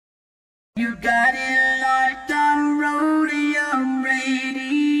You got it locked on Roadium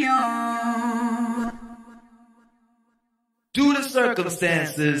Radio. Due to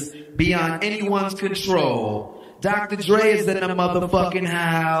circumstances beyond anyone's control, Dr. Dre is in the motherfucking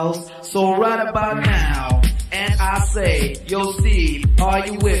house. So right about now, and I say, yo Steve, are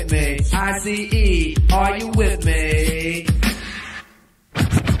you with me? ICE, are you with me?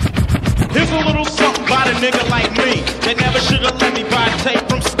 Here's a little something about a nigga like me that never should've let me buy tape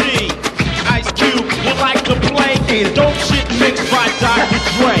from Steve. Ice Cube would like to play dope shit mixed by Dr.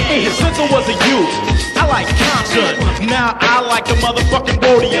 Dre. And since I was a youth, I like COMPTON. Now I like the motherfucking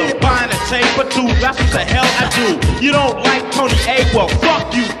Roadium. Buying a tape or two, that's what the hell I do. You don't like Tony A? Well,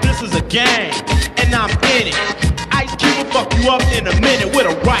 fuck you, this is a game, and I'm in it. Ice Cube will fuck you up in a minute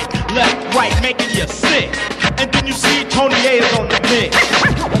with a right, left, right, making you sick. And then you see Tony A is on the mix.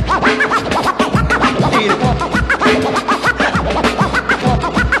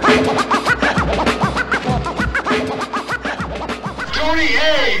 Tony A!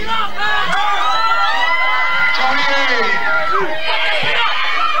 Tony A!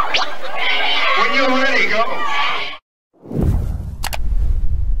 When you're ready, go.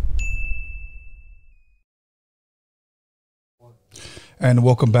 And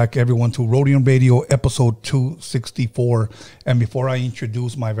welcome back, everyone, to Roadium Radio, episode 264. And before I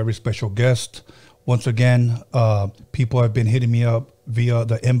introduce my very special guest, once again, people have been hitting me up via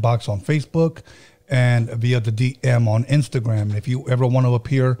the inbox on Facebook and via the DM on Instagram. And if you ever want to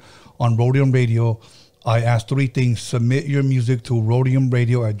appear on Roadium Radio, I ask three things. Submit your music to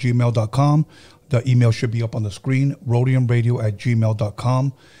roadiumradio@gmail.com. The email should be up on the screen,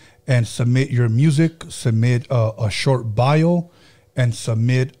 roadiumradio@gmail.com. And submit your music, submit a short bio, and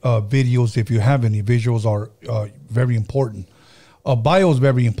submit videos if you have any. Visuals are very important. A bio is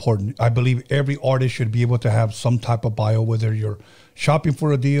very important. I believe every artist should be able to have some type of bio, whether you're shopping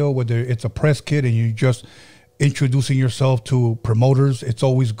for a deal, whether it's a press kit and you're just introducing yourself to promoters. It's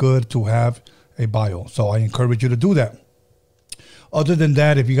always good to have a bio. So I encourage you to do that. Other than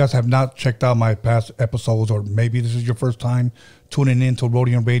that, if you guys have not checked out my past episodes, or maybe this is your first time tuning in to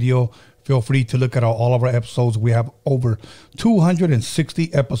Roadium Radio, feel free to look at all of our episodes. We have over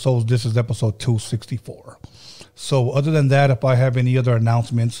 260 episodes. This is episode 264. So other than that, if I have any other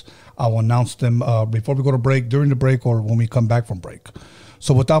announcements, I will announce them before we go to break, during the break, or when we come back from break.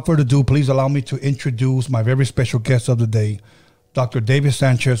 So without further ado, please allow me to introduce my very special guest of the day, Dr. David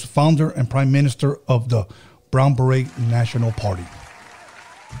Sanchez, founder and prime minister of the Brown Beret National Party.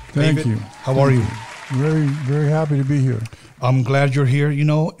 Thank David, you. How are you? Very, very happy to be here. I'm glad you're here, you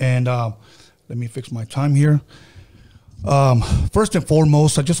know, and let me fix my time here. First and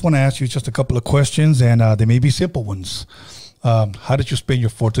foremost, I just want to ask you just a couple of questions, and they may be simple ones. How did you spend your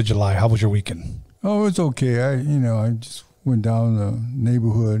 4th of July? How was your weekend? Oh, it's okay. I just went down the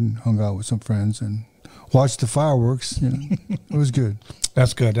neighborhood and hung out with some friends and watched the fireworks. You know, it was good.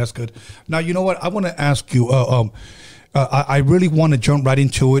 That's good. That's good. Now, you know what? I want to ask you, I really want to jump right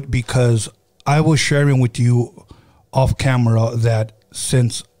into it because I was sharing with you off camera that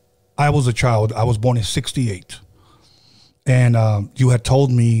since I was a child, I was born in '68. And you had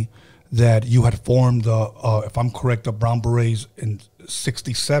told me that you had formed the, if I'm correct, the Brown Berets in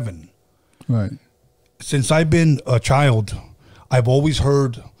 '67. Right. Since I've been a child, I've always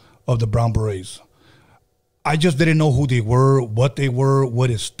heard of the Brown Berets. I just didn't know who they were, what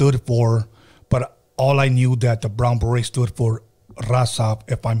it stood for. But all I knew that the Brown Beret stood for Raza,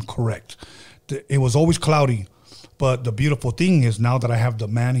 if I'm correct. It was always cloudy. But the beautiful thing is now that I have the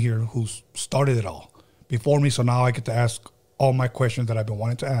man here who started it all before me, so now I get to ask all my questions that I've been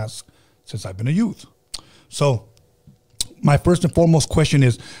wanting to ask since I've been a youth. So my first and foremost question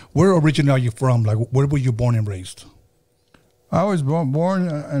is, where originally are you from? Like, where were you born and raised? I was born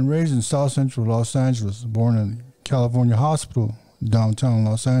and raised in South Central Los Angeles, born in California Hospital, downtown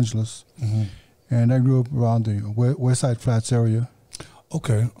Los Angeles. Mm-hmm. And I grew up around the West Side Flats area.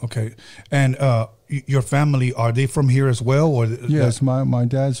 Okay, okay. And your family, are they from here as well? Or yes, my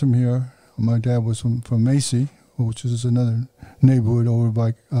dad's from here. My dad was from Macy, which is another neighborhood over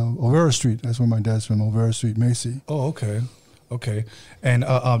by Olvera Street. That's where my dad's from, Olvera Street, Macy. Oh, okay. Okay. And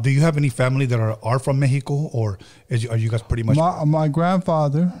do you have any family that are from Mexico, or are you guys pretty much? My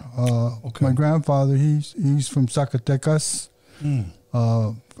grandfather, okay. My grandfather, he's from Zacatecas, and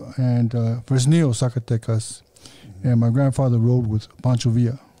Fresnillo, Zacatecas. And my grandfather rode with Pancho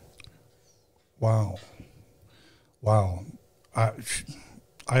Villa. Wow. Wow. I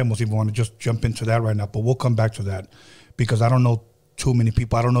almost even want to just jump into that right now, but we'll come back to that because I don't know too many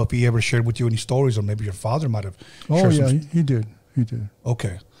people. I don't know if he ever shared with you any stories, or maybe your father might have. Oh, yeah, he did. He did.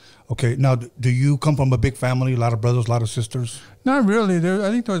 Okay. Okay. Now, do you come from a big family? A lot of brothers, a lot of sisters? Not really. I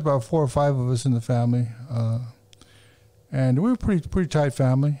think there was about 4 or 5 of us in the family, and we were pretty tight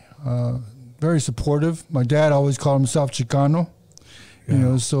family. Very supportive. My dad always called himself Chicano, you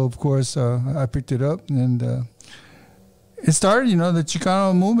know. So of course I picked it up, and it started. You know, the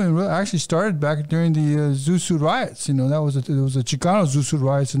Chicano movement actually started back during the Zoot Suit riots. You know, there was a Chicano Zoot Suit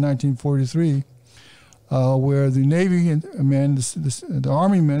riots in 1943. Where the Navy men, the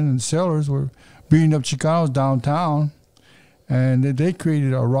Army men and sailors were beating up Chicanos downtown, and they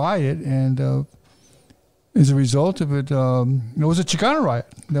created a riot, and as a result of it, it was a Chicano riot.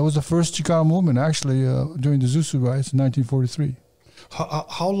 That was the first Chicano movement, actually, during the Zoot Suit riots in 1943.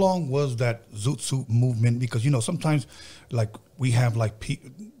 How long was that Zoot Suit movement? Because, you know, sometimes, like, we have, like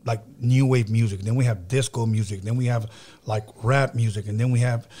new wave music, then we have disco music, then we have, like, rap music, and then we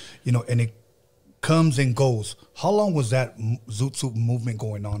have, you know, and it comes and goes. How long was that Zoot Suit movement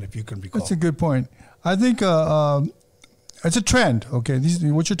going on, if you can recall? That's a good point. I think it's a trend. Okay,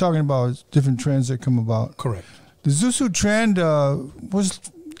 what you're talking about is different trends that come about. Correct. The Zoot Suit trend was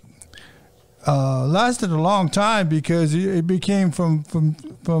lasted a long time because it became from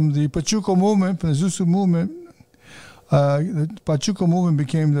the Pachuco movement, from the Zoot Suit movement. The Pachuco movement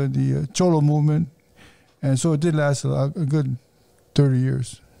became the Cholo movement, and so it did last a good 30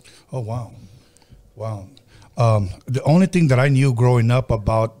 years. Oh, wow. Wow. The only thing that I knew growing up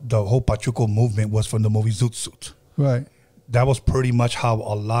about the whole Pachuco movement was from the movie Zoot Suit. Right. That was pretty much how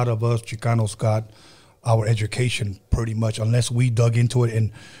a lot of us Chicanos got our education, pretty much, unless we dug into it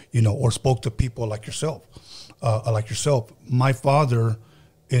and, you know, or spoke to people like yourself. My father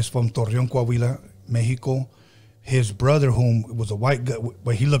is from Torreon, Coahuila, Mexico. His brother, whom was a white guy,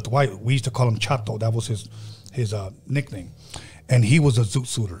 but he looked white, we used to call him Chato. That was his nickname. And he was a Zoot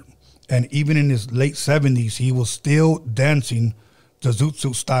Suiter. And even in his late 70s, he was still dancing the Zoot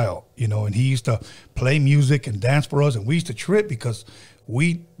Suit style, you know, and he used to play music and dance for us, and we used to trip because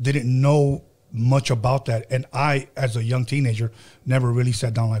we didn't know much about that. And I, as a young teenager, never really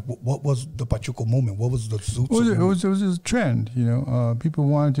sat down like, what was the Pachuco movement? What was the Zoot Suit movement? It was a trend, you know. People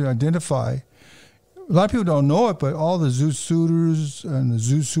wanted to identify. A lot of people don't know it, but all the Zoot Suiters and the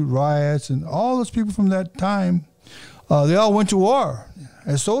Zoot Suit riots and all those people from that time, they all went to war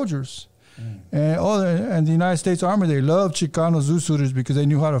as soldiers. And the United States Army, they loved Chicano Zoot Suiters because they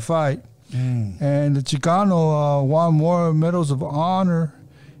knew how to fight. And the Chicano won more medals of honor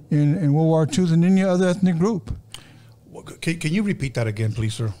in World War II than any other ethnic group. Can you repeat that again,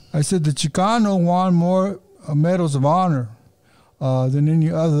 please, sir? I said the Chicano won more medals of honor than any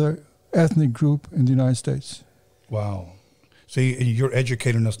other ethnic group in the United States. Wow. See, you're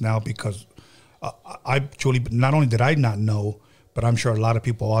educating us now, because I truly, not only did I not know, but I'm sure a lot of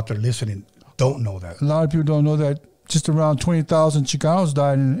people out there listening don't know that. A lot of people don't know that just around 20,000 Chicanos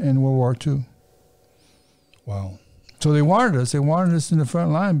died in World War II. Wow. So they wanted us. They wanted us in the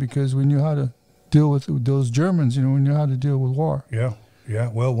front line because we knew how to deal with those Germans. You know, we knew how to deal with war. Yeah, yeah.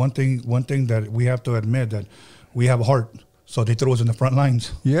 Well, one thing that we have to admit, that we have a heart. So they throw us in the front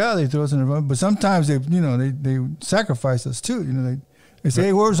lines. Yeah, they throw us in the front. But sometimes they sacrifice us too. You know, they say,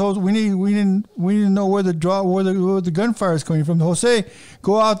 "Hey, where's Jose? We didn't know where the gunfire is coming from. Jose,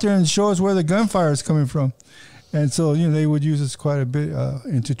 go out there and show us where the gunfire is coming from." And so, you know, they would use us quite a bit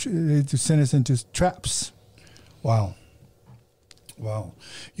to send us into traps. Wow. Wow.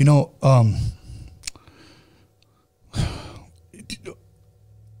 You know,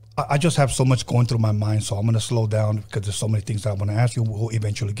 I just have so much going through my mind, so I'm going to slow down because there's so many things that I want to ask you. We'll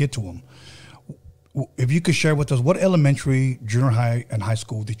eventually get to them. If you could share with us, what elementary, junior high, and high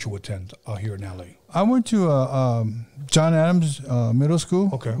school did you attend here in LA? I went to John Adams Middle School.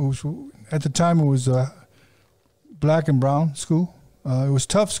 Okay. Which, at the time, it was a black and brown school. It was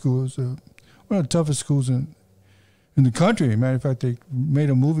tough school. It was one of the toughest schools in the country. Matter of fact, they made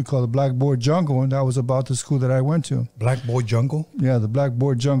a movie called The Blackboard Jungle, and that was about the school that I went to. Blackboard Jungle? Yeah, The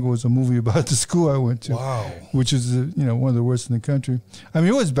Blackboard Jungle was a movie about the school I went to. Wow. Which is, one of the worst in the country. I mean,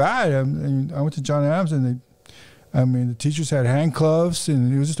 it was bad. I went to John Adams, and the teachers had handcuffs,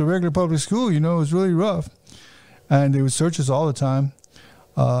 and it was just a regular public school. It was really rough. And they would search us all the time.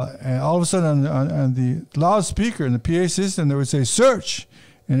 And all of a sudden, on the loudspeaker in the PA system, they would say, "Search!"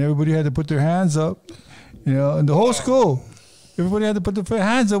 And everybody had to put their hands up. And the whole school, everybody had to put their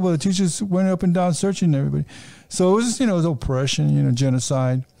hands up while the teachers went up and down searching everybody. So it was just, it was oppression,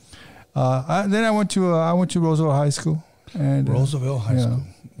 genocide. Then I went to Roosevelt High School. And Roosevelt High School.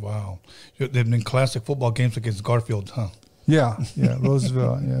 Wow. They've been classic football games against Garfield, huh? Yeah,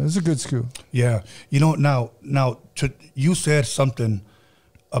 Roosevelt. Yeah, it was a good school. Yeah. Now, you said something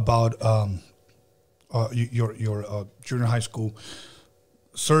about your junior high school.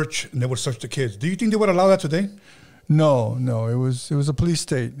 search, and they would search the kids. Do you think they would allow that today? No, it was a police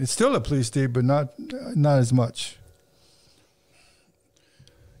state. It's still a police state, but not as much.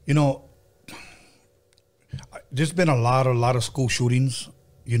 You know, there's been a lot of school shootings.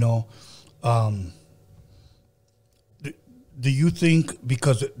 You know, do you think,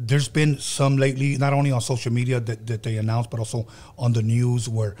 because there's been some lately, not only on social media that they announce, but also on the news,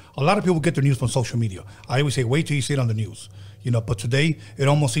 where a lot of people get their news from social media. I always say, wait till you see it on the news. You know, but today it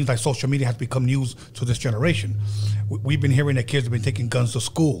almost seems like social media has become news to this generation. We've been hearing that kids have been taking guns to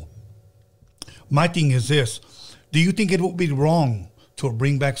school. My thing is this: do you think it would be wrong to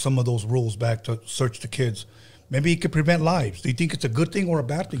bring back some of those rules back to search the kids? Maybe it could prevent lives. Do you think it's a good thing or a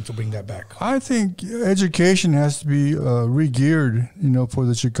bad thing to bring that back? I think education has to be re-geared, you know, for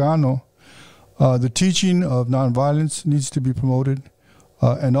the Chicano. The teaching of nonviolence needs to be promoted,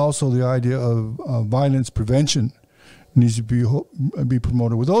 and also the idea of violence prevention needs to be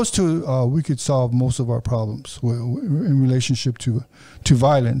promoted. With those two, we could solve most of our problems in relationship to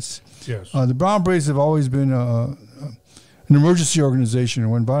violence. Yes. The Brown Berets have always been an emergency organization.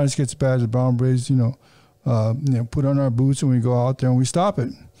 When violence gets bad, the Brown Berets, put on our boots and we go out there and we stop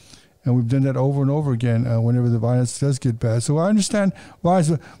it. And we've done that over and over again whenever the violence does get bad. So I understand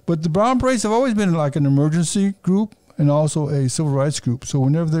violence, but the Brown Berets have always been like an emergency group and also a civil rights group. So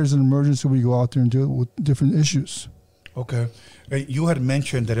whenever there's an emergency, we go out there and deal with different issues. Okay. You had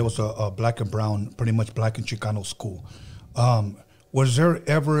mentioned that it was a black and brown, pretty much black and Chicano school. Was there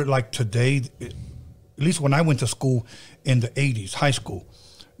ever, like today, at least when I went to school in the 80s, high school,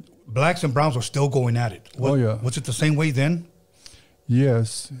 blacks and browns were still going at it? Was it the same way then?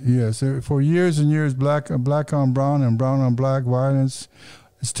 Yes. For years and years, black on brown and brown on black violence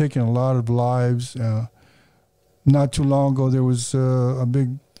has taken a lot of lives. Not too long ago, there was a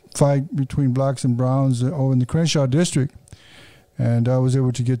big fight between blacks and browns over in the Crenshaw district, and I was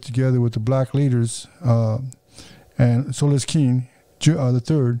able to get together with the black leaders and Solis King, the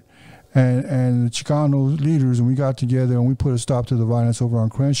third, and the Chicano leaders, and we got together and we put a stop to the violence over on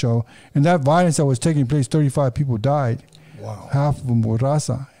Crenshaw. And that violence that was taking place, 35 people died. Wow. Half of them were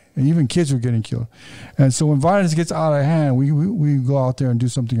Raza, and even kids were getting killed. And so when violence gets out of hand, we go out there and do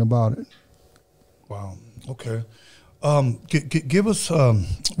something about it. Wow. Okay. Give us.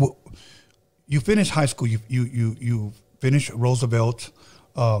 You finished high school. You finished Roosevelt.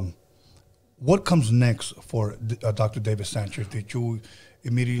 What comes next for Dr. David Sanchez? Did you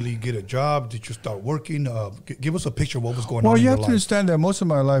immediately get a job? Did you start working? Give us a picture of what was going on in your life. Well, you have to understand that most of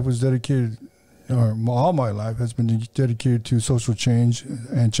my life was dedicated, or all my life has been dedicated to social change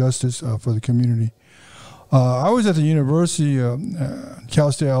and justice for the community. I was at the university,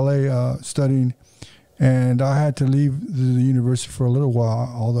 Cal State LA, studying, and I had to leave the university for a little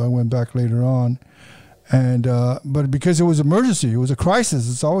while, although I went back later on. And but because it was emergency, it was a crisis.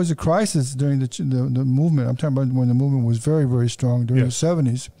 It's always a crisis during the movement. I'm talking about when the movement was very, very strong during the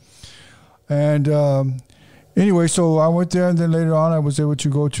 70s. And anyway, so I went there, and then later on I was able to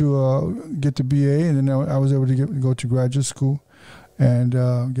go to get the BA, and then I was able to go to graduate school and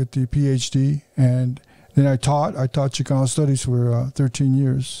get the PhD. And then I taught Chicano studies for 13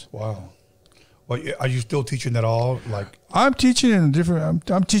 years. Wow. Well, are you still teaching at all? Like, I'm teaching in a different.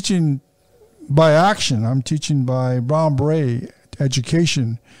 I'm teaching by action. I'm teaching by Brown Beret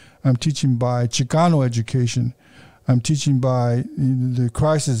education. I'm teaching by Chicano education. I'm teaching by the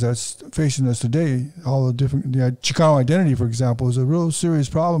crisis that's facing us today. All the different, the Chicano identity, for example, is a real serious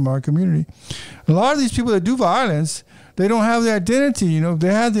problem in our community. A lot of these people that do violence, they don't have the identity. You know, if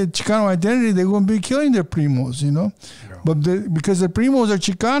they had the Chicano identity, they wouldn't be killing their primos. You know. But because the primos are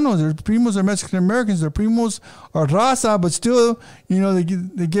Chicanos, their primos are Mexican Americans, their primos are Raza, but still, you know, they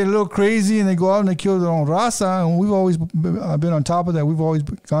get a little crazy and they go out and they kill their own Raza. And we've always been on top of that. We've always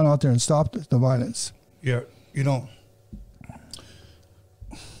gone out there and stopped the violence. Yeah, you know,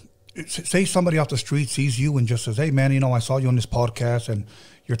 say somebody off the street sees you and just says, "Hey, man, you know, I saw you on this podcast and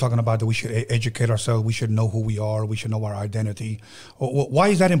you're talking about that we should educate ourselves, we should know who we are, we should know our identity." Why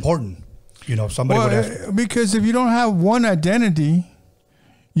is that important? You know, somebody would ask. Because if you don't have one identity,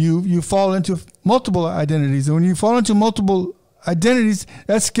 you fall into multiple identities. And when you fall into multiple identities,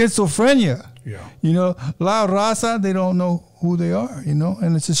 that's schizophrenia. Yeah. You know, La Raza, they don't know who they are, you know,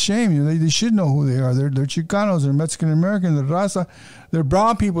 and it's a shame. You know, they should know who they are. They're Chicanos, they're Mexican Americans, they're Raza, they're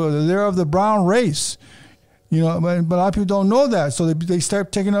brown people, they're of the brown race. You know, but a lot of people don't know that. So they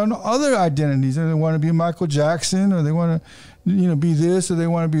start taking on other identities, and they want to be Michael Jackson, or they want to, you know, be this, or they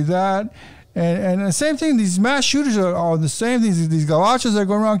want to be that. And the same thing, these mass shooters are the same things. These gabachos that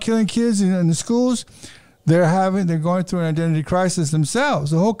go around killing kids in the schools, they're going through an identity crisis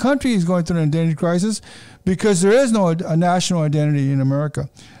themselves. The whole country is going through an identity crisis because there is no a national identity in America.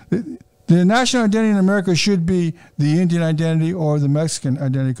 The national identity in America should be the Indian identity or the Mexican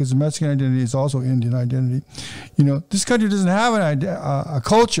identity, because the Mexican identity is also Indian identity. You know, this country doesn't have a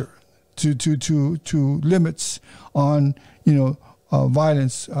culture to limits on, you know,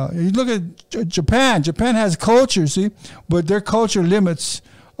 violence. You look at Japan. Japan has culture, see, but their culture limits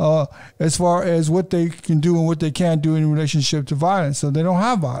as far as what they can do and what they can't do in relationship to violence. So they don't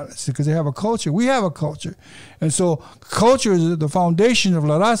have violence because they have a culture. We have a culture. And so culture is the foundation of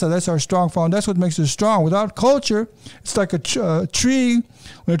La Raza. That's our strong foundation. That's what makes us strong. Without culture, it's like a tree.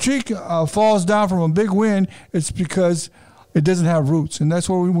 When a tree falls down from a big wind, it's because it doesn't have roots. And that's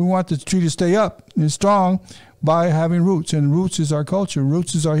where we want the tree to stay up and strong by having roots. And roots is our culture.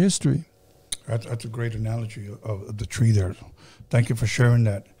 Roots is our history. That's a great analogy of the tree there. Thank you for sharing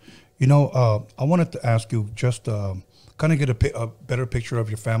that. You know, I wanted to ask you just kind of get a better picture of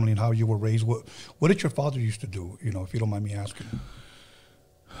your family and how you were raised. What did your father used to do, you know, if you don't mind me asking?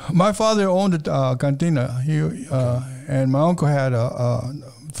 My father owned a cantina. And my uncle had a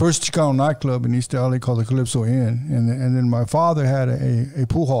first Chicano nightclub in East LA called the Calypso Inn. And then my father had a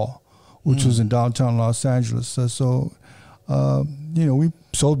pool hall, which was in downtown Los Angeles. So you know, we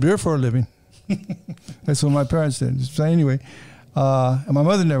sold beer for a living. That's what my parents did. So anyway, and my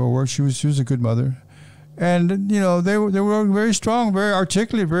mother never worked. She was a good mother, and you know they were very strong, very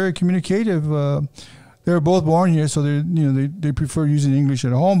articulate, very communicative. They were both born here, so they prefer using English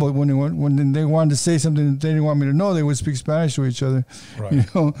at home. But when they wanted to say something that they didn't want me to know, they would speak Spanish to each other. Right. You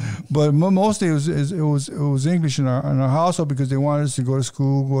know, but mostly it was English in our household because they wanted us to go to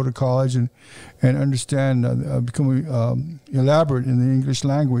school, go to college, and understand, become elaborate in the English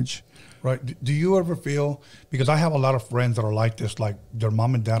language. Right. Do you ever feel, because I have a lot of friends that are like this, like their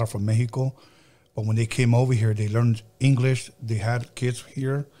mom and dad are from Mexico, but when they came over here, they learned English, they had kids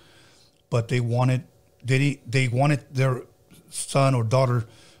here, but they wanted their son or daughter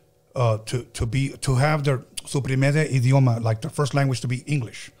to have their su primer idioma, like their first language, to be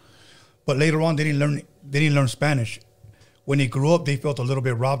English. But later on, they didn't learn Spanish. When they grew up, they felt a little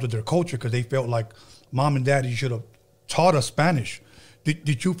bit robbed of their culture because they felt like, Mom and Dad, you should have taught us Spanish.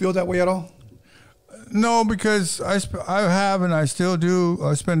 Did you feel that way at all? No, because I have and I still do.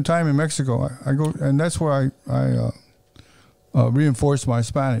 I spend time in Mexico. I go, and that's where I reinforce my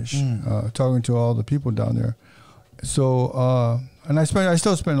Spanish, talking to all the people down there. So, and I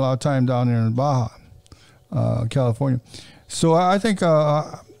still spend a lot of time down there in Baja, California. So I think,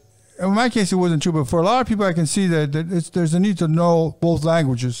 in my case, it wasn't true, but for a lot of people, I can see that there's a need to know both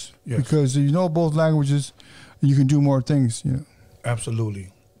languages. Yes. Because if you know both languages, you can do more things. You know.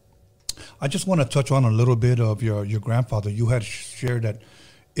 Absolutely. I just want to touch on a little bit of your grandfather. You had shared that,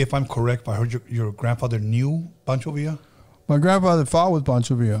 if I'm correct, I heard your grandfather knew Pancho Villa? My grandfather fought with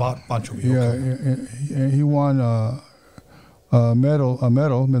Pancho Villa. Fought Pancho Villa, okay. Yeah, he won a medalla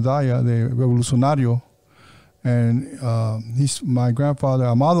de Revolucionario. And my grandfather,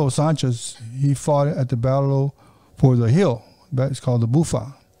 Amado Sanchez, he fought at the battle for the hill. It's called the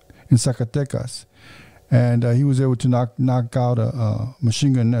Bufa in Zacatecas. And he was able to knock out a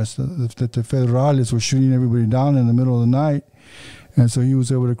machine gun nest that the Federales were shooting everybody down in the middle of the night. And so he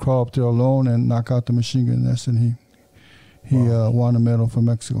was able to crawl up there alone and knock out the machine gun nest, and he won a medal for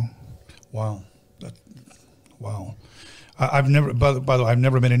Mexico. Wow. Wow. I've never, by the way, I've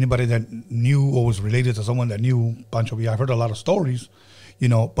never met anybody that knew or was related to someone that knew Pancho Villa. I've heard a lot of stories, you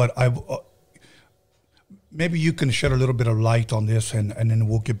know, but maybe you can shed a little bit of light on this, and then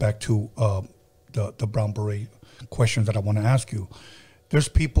we'll get back to the brown beret questions that I want to ask you. There's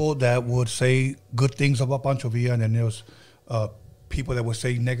people that would say good things about Pancho Villa, and then there's people that would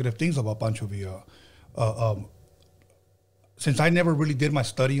say negative things about Pancho Villa. Since I never really did my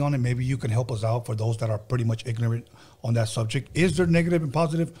study on it, maybe you can help us out for those that are pretty much ignorant on that subject. Is there negative and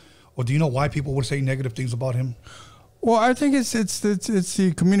positive, or do you know why people would say negative things about him? Well, I think it's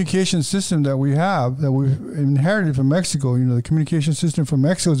the communication system that we have, that we've inherited from Mexico. You know, the communication system from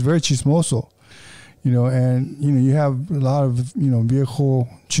Mexico is very chismoso. You know, and you know, you have a lot of viejo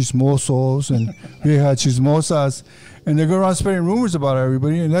chismosos and vieja chismosas, and they go around spreading rumors about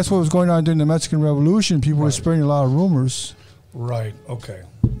everybody, and that's what was going on during the Mexican Revolution. People were spreading a lot of rumors. Right. Okay.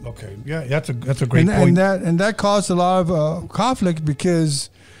 Yeah, that's a great point. And that caused a lot of conflict because,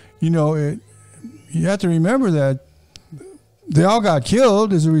 you know, you have to remember that they all got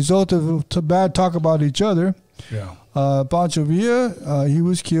killed as a result of bad talk about each other. Yeah. Pancho Villa, he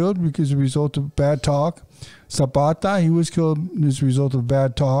was killed because of a result of bad talk. Zapata, he was killed as a result of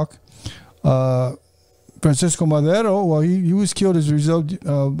bad talk. Francisco Madero, well, he was killed as a result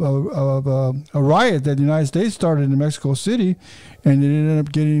of a riot that the United States started in Mexico City, and it ended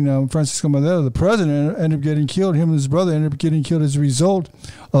up getting Francisco Madero, the president, ended up getting killed. Him and his brother ended up getting killed as a result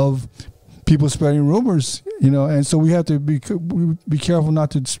of people spreading rumors, and so we have to be careful not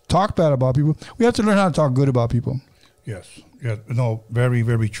to talk bad about people. We have to learn how to talk good about people. Yes, no, very,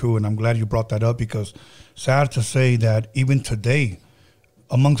 very true, and I'm glad you brought that up, because sad to say that even today,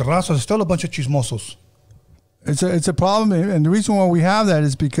 amongst Raza, there's still a bunch of chismosos. It's a problem, and the reason why we have that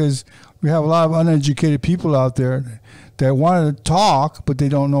is because we have a lot of uneducated people out there that want to talk, but they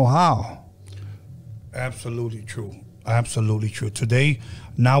don't know how. Absolutely true. Absolutely true. Today,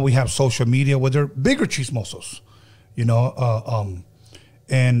 now we have social media where they're bigger chismosos,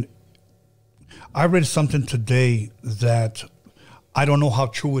 and I read something today that I don't know how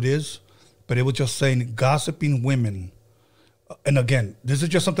true it is, but it was just saying gossiping women. And again, this is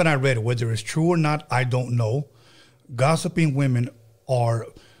just something I read. Whether it's true or not, I don't know. Gossiping women are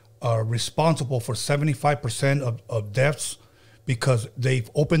responsible for 75% of deaths because they've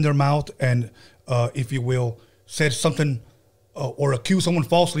opened their mouth and, if you will, said something or accused someone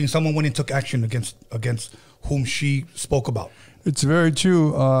falsely, and someone went and took action against whom she spoke about. It's very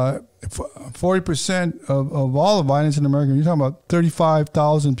true. 40% of all the violence in America, you're talking about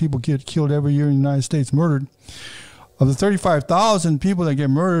 35,000 people get killed every year in the United States, murdered. Of the 35,000 people that get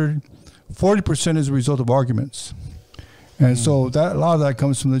murdered, 40% is a result of arguments, and so that a lot of that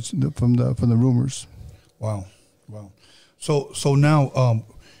comes from the rumors. Wow. So now,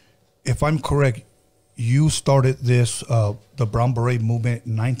 if I'm correct, you started this the Brown Beret movement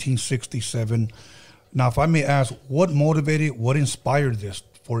in 1967. Now, if I may ask, what motivated, what inspired this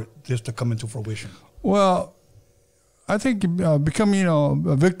for this to come into fruition? Well, I think becoming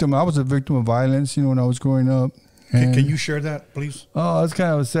a victim. I was a victim of violence, when I was growing up. Can you share that, please? Oh, it's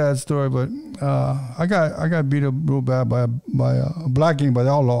kind of a sad story, but I got beat up real bad by a black gang, by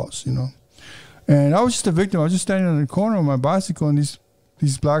the outlaws, And I was just a victim. I was just standing in the corner on my bicycle, and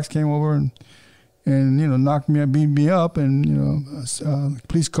these blacks came over and knocked me, beat me up, and a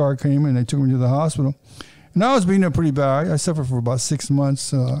police car came and they took me to the hospital. And I was beaten up pretty bad. I suffered for about 6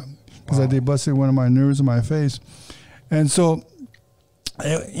 months because they busted one of my nerves in my face, and so.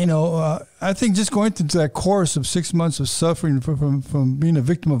 I think just going through that course of 6 months of suffering from being a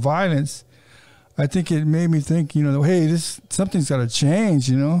victim of violence, I think it made me think, hey, something's got to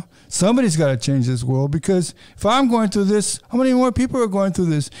change, Somebody's got to change this world, because if I'm going through this, how many more people are going through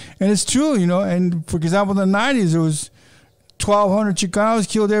this? And it's true, and for example, in the 90s, there was 1,200 Chicanos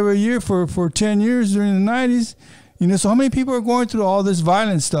killed every year for 10 years during the 90s. So how many people are going through all this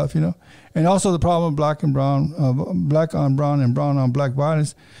violent stuff, And also the problem of black and brown, black on brown and brown on black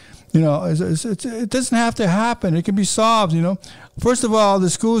violence, it doesn't have to happen. It can be solved, First of all, the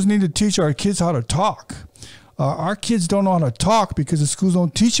schools need to teach our kids how to talk. Our kids don't know how to talk because the schools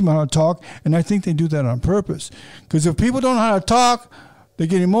don't teach them how to talk, and I think they do that on purpose. Because if people don't know how to talk, they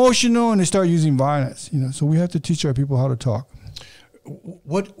get emotional and they start using violence, So we have to teach our people how to talk.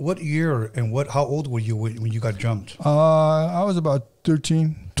 What year and how old were you when you got jumped? I was about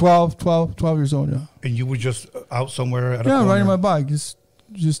 12 years old, yeah. And you were just out somewhere at a corner? Riding my bike,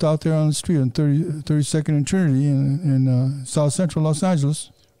 just out there on the street on 32nd and Trinity in South Central Los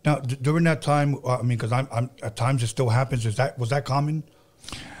Angeles. Now, during that time, because I'm at times it still happens. Was that common?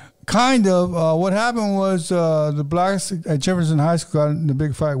 Kind of. What happened was the blacks at Jefferson High School got in a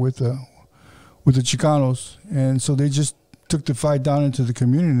big fight with the Chicanos, and so they just took the fight down into the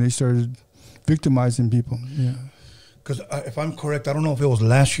community, and they started victimizing people. Yeah. Because if I'm correct, I don't know if it was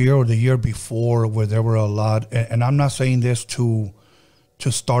last year or the year before where there were a lot, and I'm not saying this to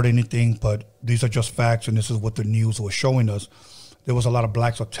start anything, but these are just facts, and this is what the news was showing us. There was a lot of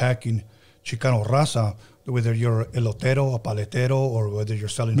blacks attacking Chicano Raza, whether you're elotero, a paletero, or whether you're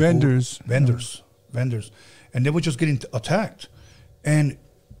selling vendors. Food. Vendors. And they were just getting attacked. And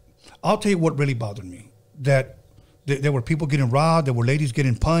I'll tell you what really bothered me, that there were people getting robbed, there were ladies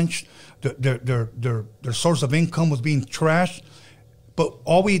getting punched, their source of income was being trashed, but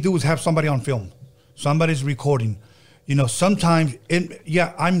all we do is have somebody on film. Somebody's recording. Sometimes,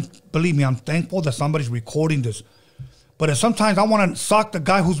 believe me, I'm thankful that somebody's recording this, but sometimes I want to sock the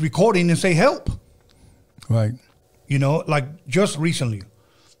guy who's recording and say, help. Right. Like just recently,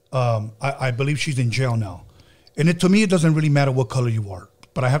 I believe she's in jail now. And to me, it doesn't really matter what color you are.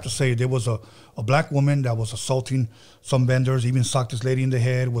 But I have to say, there was a black woman that was assaulting some vendors, even socked this lady in the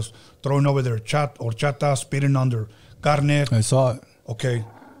head, was throwing over their horchata, spitting on their carne. I saw it. Okay.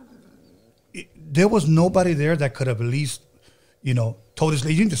 There was nobody there that could have at least, told this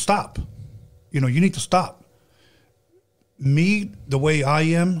lady, you need to stop. You need to stop. Me, the way I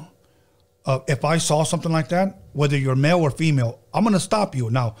am, if I saw something like that, whether you're male or female, I'm going to stop you.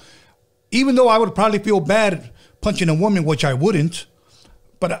 Now, even though I would probably feel bad punching a woman, which I wouldn't,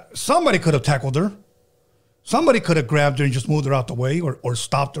 but somebody could have tackled her. Somebody could have grabbed her and just moved her out the way or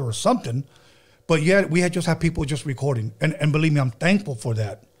stopped her or something. But yet we had just had people just recording. And believe me, I'm thankful for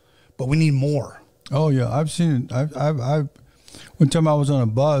that. But we need more. Oh, yeah. I've seen it. I've one time I was on a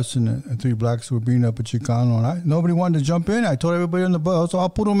bus and 3 blacks were beating up a Chicano, and nobody wanted to jump in. I told everybody on the bus, I'll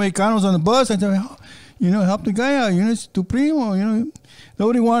put Mexicanos on the bus. I said, help the guy out. It's tu primo.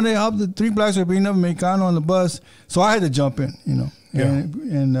 Nobody wanted to help. The 3 blacks were beating up a Mexicano on the bus, so I had to jump in. Yeah.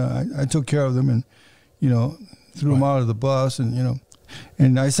 And I took care of them and threw them out of the bus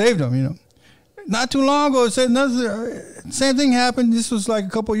and I saved them. Not too long ago, same thing happened. This was like a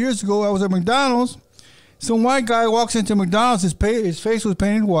couple of years ago. I was at McDonald's. Some white guy walks into McDonald's. His face was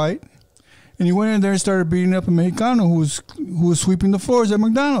painted white, and he went in there and started beating up a Mexicano who was sweeping the floors at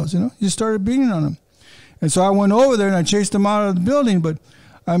McDonald's. He just started beating on him, and so I went over there and I chased him out of the building. But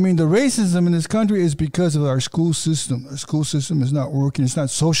I mean, the racism in this country is because of our school system. Our school system is not working. It's not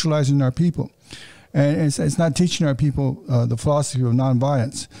socializing our people. And it's not teaching our people the philosophy of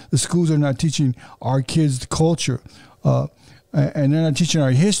nonviolence. The schools are not teaching our kids the culture, and they're not teaching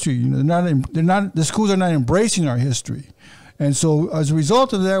our history. The schools are not embracing our history, and so as a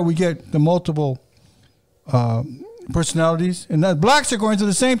result of that, we get the multiple personalities. And that blacks are going through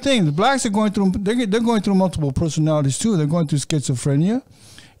the same thing. The blacks are going through they're going through multiple personalities too. They're going through schizophrenia.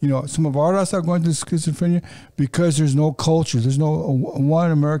 Some of our race are going through schizophrenia because there's no culture. There's no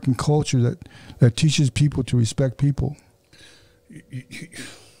one American culture that teaches people to respect people.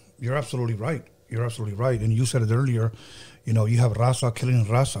 You're absolutely right. You're absolutely right. And you said it earlier, you have Raza killing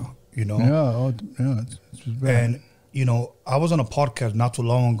Raza, Yeah, it's bad. And, I was on a podcast not too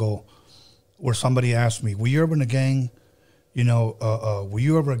long ago where somebody asked me, were you ever in a gang? Were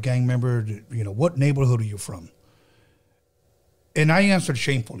you ever a gang member? What neighborhood are you from? And I answered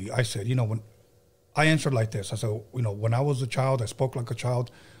shamefully. I said, when I answered like this, I said, when I was a child, I spoke like a child,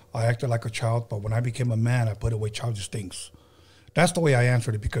 I acted like a child, but when I became a man, I put away childish things. That's the way I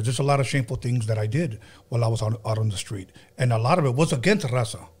answered it, because there's a lot of shameful things that I did while I was out on the street. And a lot of it was against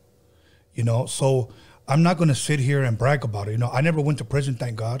Raza, so I'm not going to sit here and brag about it. I never went to prison,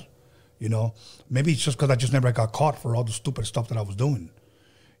 thank God. Maybe it's just because I just never got caught for all the stupid stuff that I was doing.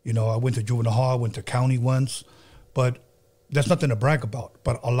 I went to juvenile hall, I went to county once, but that's nothing to brag about.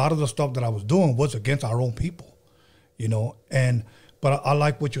 But a lot of the stuff that I was doing was against our own people, but I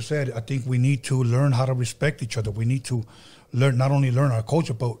like what you said. I think we need to learn how to respect each other. We need to not only learn our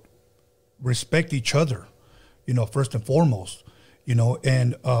culture, but respect each other, first and foremost,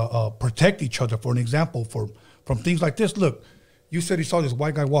 and protect each other. For an example, from things like this. Look, you said you saw this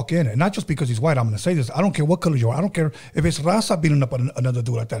white guy walk in, and not just because he's white. I'm going to say this. I don't care what color you are. I don't care if it's Raza beating up another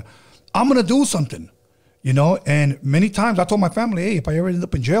dude like that. I'm going to do something. And many times I told my family, hey, if I ever end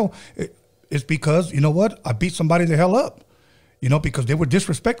up in jail, it's because, I beat somebody the hell up, because they were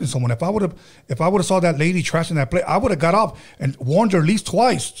disrespecting someone. If I would have saw that lady trashing that place, I would have got off and warned her at least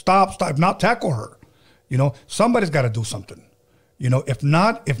twice, stop, not tackle her. Somebody's got to do something.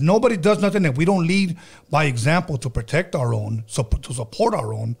 If nobody does nothing and we don't lead by example to protect our own, to support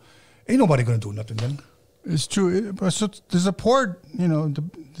our own, ain't nobody going to do nothing then. It's true. So the support, the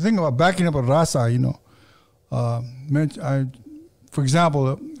thing about backing up a Raza, for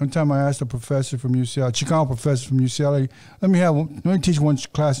example, one time I asked a professor from UCLA, a Chicano professor from UCLA, let me teach one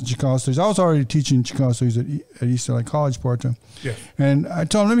class in Chicano studies. I was already teaching Chicano studies at East LA College part-time. Yes. And I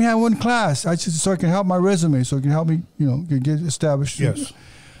told him, let me have one class, so I can help my resume, so it can help me, get established. Yes.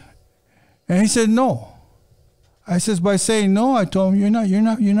 And he said no. I says, by saying no, I told him,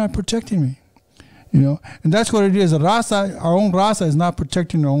 you're not protecting me. And that's what it is. A Raza, our own Raza is not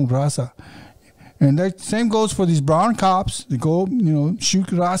protecting our own Raza. And that same goes for these brown cops. They go, shoot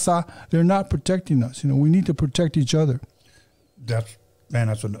Raza. They're not protecting us. We need to protect each other. That's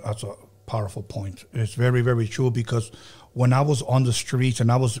a powerful point. It's very, very true, because when I was on the streets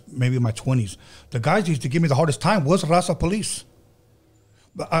and I was maybe in my 20s, the guys used to give me the hardest time was Raza police.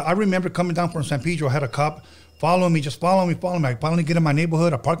 I remember coming down from San Pedro, I had a cop following me, just following me. I finally get in my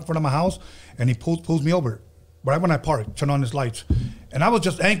neighborhood, I park in front of my house, and he pulls me over. Right when I park, turn on his lights. And I was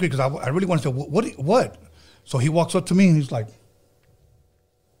just angry because I really wanted to say, what? So he walks up to me and he's like,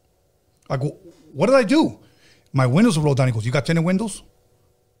 I go, what did I do? My windows were rolled down. He goes, you got tinted windows?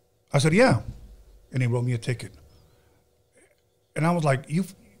 I said, yeah. And he wrote me a ticket. And I was like,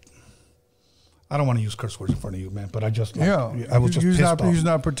 I don't want to use curse words in front of you, man, but I just, I was just pissed off. He's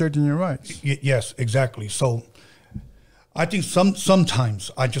not protecting your rights. Yes, exactly. So I think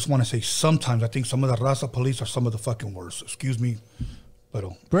sometimes, I just want to say sometimes, I think some of the Raza police are some of the fucking worst. Excuse me,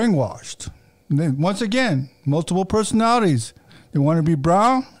 brainwashed. And then, once again, multiple personalities. They want to be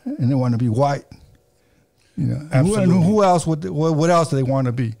brown and they want to be white. You know, Absolutely. And who else? What else do they want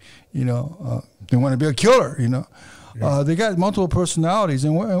to be? You know, they want to be a killer. You know, they got multiple personalities,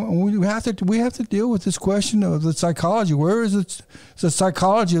 and we have to deal with this question of the psychology. Where is the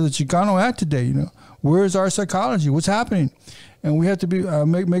psychology of the Chicano at today? You know, where is our psychology? What's happening? And we have to be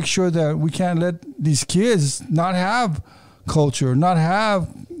make sure that we can't let these kids not have culture, not have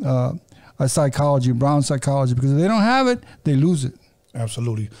a psychology, brown psychology, because if they don't have it, they lose it.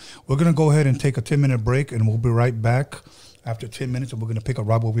 Absolutely. We're going to go ahead and take a 10-minute break, and we'll be right back after 10 minutes, and we're going to pick up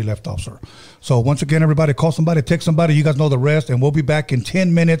right where we left off, sir. So once again, everybody, call somebody, text somebody. You guys know the rest, and we'll be back in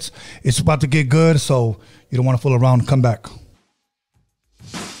 10 minutes. It's about to get good, so you don't want to fool around. Come back.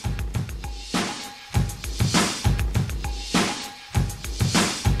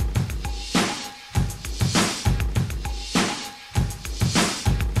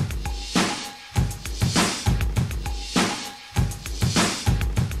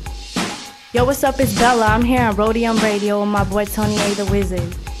 Yo, what's up? It's Bella. I'm here on Roadium Radio with my boy Tony A. the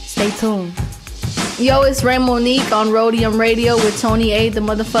Wizard. Stay tuned. Yo, it's Ray Monique on Roadium Radio with Tony A. the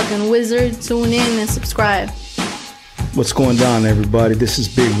motherfucking Wizard. Tune in and subscribe. What's going on, everybody? This is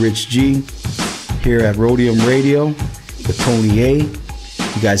Big Rich G here at Roadium Radio with Tony A.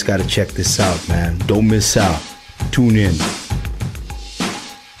 You guys got to check this out, man. Don't miss out. Tune in.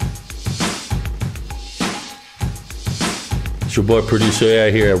 It's your boy Producer A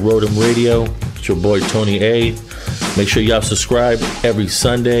here at Roadium Radio. It's your boy Tony A. Make sure y'all subscribe every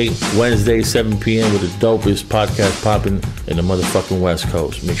Sunday, Wednesday, 7 p.m. with the dopest podcast popping in the motherfucking West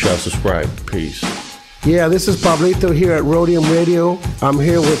Coast. Make sure y'all subscribe. Peace. Yeah, this is Pablito here at Roadium Radio. I'm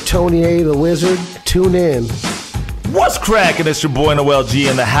here with Tony A. the Wizard. Tune in. What's cracking? It's your boy Noel G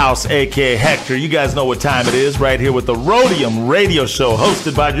in the house, a.k.a. Hector. You guys know what time it is right here with the Roadium Radio Show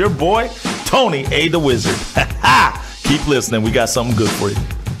hosted by your boy, Tony A. the Wizard. Ha-ha! Keep listening. We got something good for you.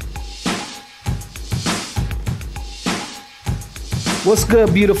 What's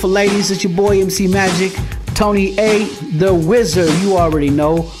good, beautiful ladies? It's your boy MC Magic, Tony A. the Wizard. You already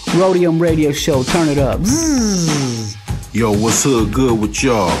know. Roadium Radio Show. Turn it up. Zzz. Yo, what's good with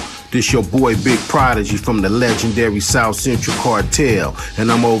y'all? This your boy Big Prodigy from the legendary South Central Cartel,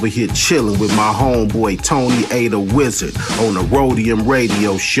 and I'm over here chilling with my homeboy Tony A. the Wizard on the Roadium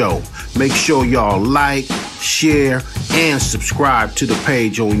Radio Show. Make sure y'all like, share, and subscribe to the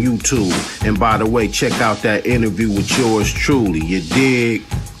page on YouTube. And by the way, check out that interview with yours truly. You dig?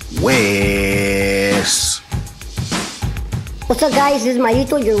 Wes. What's up, guys? This is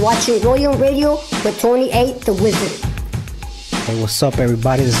Mayito. You're watching Roadium Radio with Tony A. the Wizard. Hey, what's up,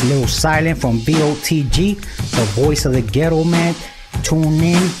 everybody? This is Little Silent from VOTG, the voice of the ghetto, man. Tune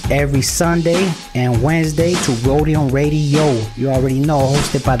in every Sunday and Wednesday to Roadium Radio. You already know,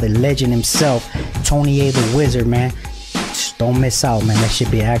 hosted by the legend himself, Tony A. the Wizard, man. Just don't miss out, man. That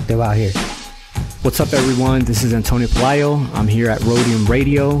should be active out here. What's up, everyone? This is Antonio Pelayo. I'm here at Roadium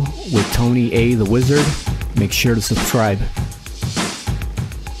Radio with Tony A. the Wizard. Make sure to subscribe.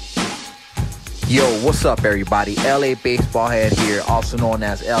 Yo, what's up, everybody? LA Baseball Head here, also known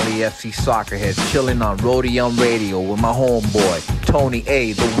as LAFC Soccer Head, chilling on Roadium Radio with my homeboy, Tony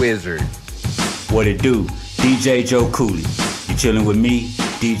A. the Wizard. What it do? DJ Joe Cooley. You chilling with me,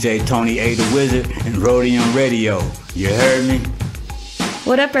 DJ Tony A. the Wizard, and Roadium Radio. You heard me?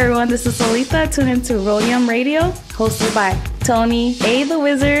 What up, everyone? This is Solita. Tune in to Roadium Radio, hosted by Tony A. the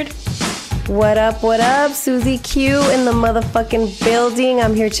Wizard. What up, Susie Q in the motherfucking building.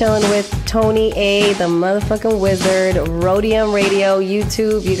 I'm here chilling with Tony A, the motherfucking Wizard, Roadium Radio,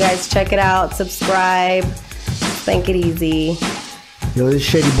 YouTube. You guys check it out, subscribe, think it easy. Yo, this is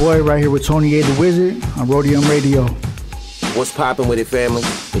Shady Boy right here with Tony A, the Wizard on Roadium Radio. What's poppin' with it, family?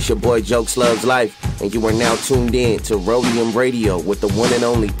 It's your boy Jokes Loves Life, and you are now tuned in to Roadium Radio with the one and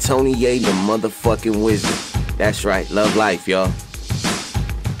only Tony A, the motherfucking Wizard. That's right, love life, y'all.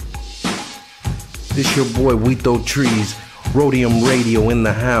 This your boy Wito Trees, Roadium Radio in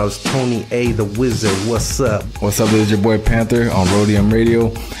the house, Tony A. the Wizard. What's up? What's up? This is your boy Panther on Roadium Radio.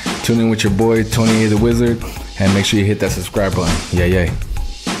 Tune in with your boy Tony A. the Wizard, and make sure you hit that subscribe button. Yay.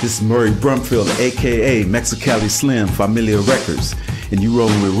 This is Murray Brumfield, a.k.a. Mexicali Slim, Familia Records, and you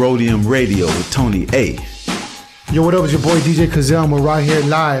rolling with Roadium Radio with Tony A. Yo, what up? It's your boy DJ Cazell, and we're right here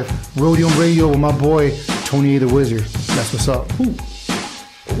live, Roadium Radio with my boy Tony A. the Wizard. That's what's up. Ooh.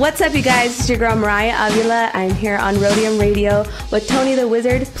 What's up, you guys? It's your girl Mariah Avila. I'm here on Roadium Radio with Tony the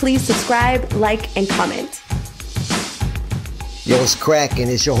Wizard. Please subscribe, like, and comment. Yo, it's cracking.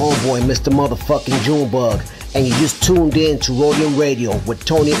 It's your homeboy, Mr. Motherfucking Junebug. And you just tuned in to Roadium Radio with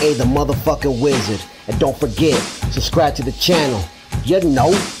Tony A, the motherfucking Wizard. And don't forget, subscribe to the channel. You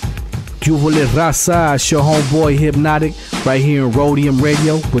know. Jubilee Raza, it's your homeboy Hypnotic, right here in Roadium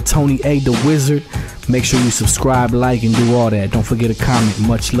Radio with Tony A the Wizard. Make sure you subscribe, like, and do all that. Don't forget to comment.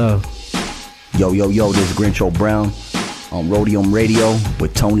 Much love. Yo, this is Grincho Brown on Roadium Radio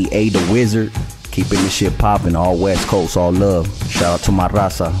with Tony A the Wizard. Keeping this shit popping, all West Coast, all love. Shout out to my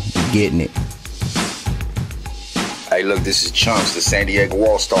Raza, we getting it. Hey, look, this is Chunks, the San Diego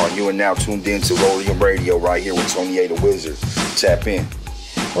All-Star, and you are now tuned in to Roadium Radio right here with Tony A the Wizard. Tap in.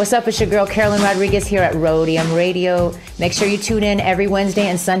 What's up? It's your girl Carolyn Rodriguez here at Roadium Radio. Make sure you tune in every Wednesday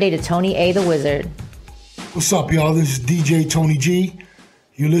and Sunday to Tony A the Wizard. What's up, y'all? This is DJ Tony G.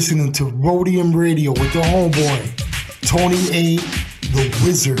 You're listening to Roadium Radio with the homeboy, Tony A the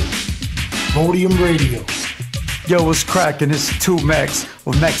Wizard. Roadium Radio. Yo, what's cracking? It's 2Mex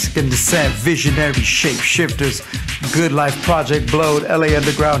with Mexican descent, visionary shapeshifters, Good Life Project, Blowed, LA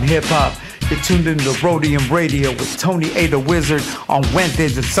Underground Hip Hop. You're tuned into Roadium Radio with Tony A the Wizard on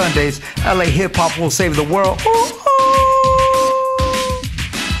Wednesdays and Sundays. LA Hip Hop will save the world. Ooh, ooh.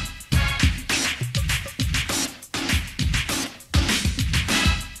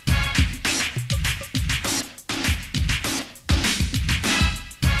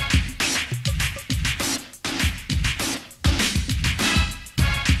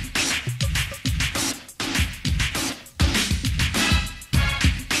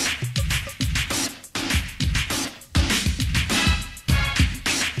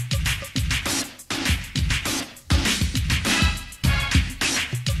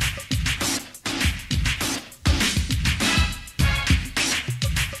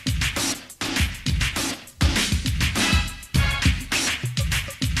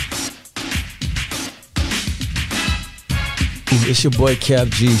 It's your boy Cap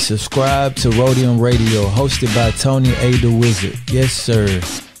G. Subscribe to Roadium Radio, hosted by Tony A the Wizard. Yes, sir.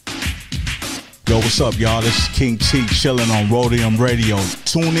 Yo, what's up, y'all? This is King T chilling on Roadium Radio.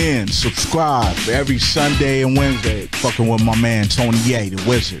 Tune in, subscribe every Sunday and Wednesday. Fucking with my man Tony A the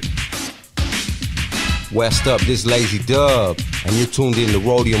Wizard. West up, this Lazy Dub, and you're tuned in to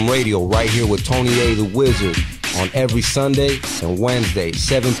Roadium Radio right here with Tony A the Wizard on every Sunday and Wednesday,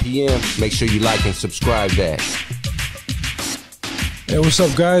 7 p.m. Make sure you like and subscribe that. Hey, what's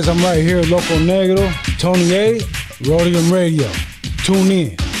up, guys? I'm right here, Loco Negro, Tony A, Roadium Radio. Tune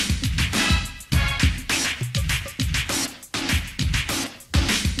in.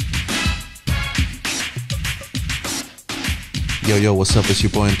 Yo, what's up? It's your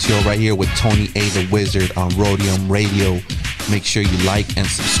boy MTO right here with Tony A the Wizard on Roadium Radio. Make sure you like and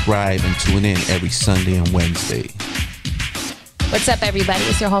subscribe and tune in every Sunday and Wednesday. What's up, everybody?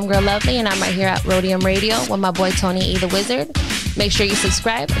 It's your homegirl Lovely, and I'm right here at Roadium Radio with my boy Tony A the Wizard. Make sure you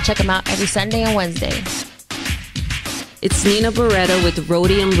subscribe and check him out every Sunday and Wednesday. It's Nina Beretta with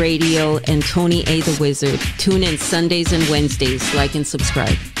Roadium Radio and Tony A the Wizard. Tune in Sundays and Wednesdays. Like and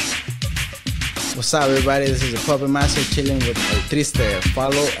subscribe. What's up, everybody? This is the Puppet Master chilling with El Triste.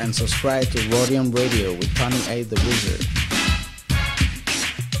 Follow and subscribe to Roadium Radio with Tony A the Wizard.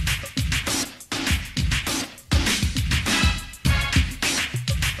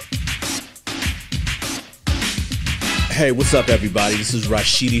 Hey, what's up, everybody? This is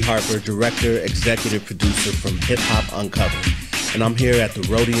Rashidi Harper, director, executive producer from Hip Hop Uncovered, and I'm here at the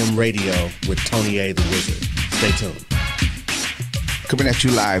Roadium Radio with Tony A the Wizard. Stay tuned. Coming at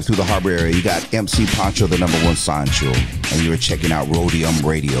you live through the harbor area, you got MC Pancho, the #1 Sancho, and you're checking out Roadium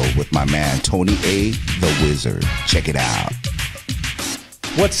Radio with my man Tony A the Wizard. Check it out.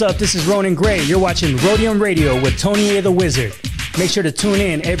 What's up? This is Ronan Gray. You're watching Roadium Radio with Tony A the Wizard. Make sure to tune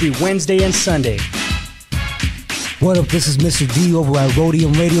in every Wednesday and Sunday. What up, this is Mr. D over at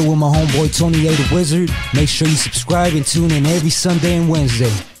Roadium Radio with my homeboy Tony A the Wizard. Make sure you subscribe and tune in every Sunday and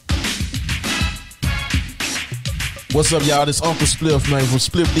Wednesday. What's up, y'all? This Uncle Spliff, man, from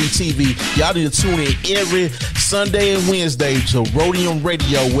Spliff DTV. Y'all need to tune in every Sunday and Wednesday to Roadium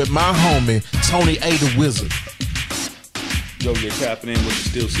Radio with my homie, Tony A the Wizard. Yo, you're tapping in with the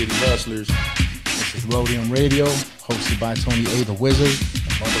Steel City Hustlers. This is Roadium Radio, hosted by Tony A the Wizard.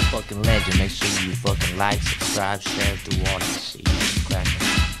 Motherfucking legend. Make sure you fucking like, subscribe, share, do all that shit.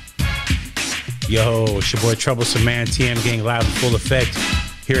 Yo, it's your boy Troublesome Man, TM Gang live in full effect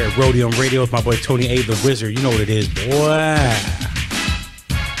here at Roadium Radio with my boy Tony A the Wizard. You know what it is, boy.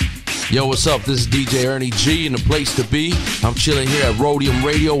 Yo, what's up? This is DJ Ernie G in the place to be. I'm chilling here at Roadium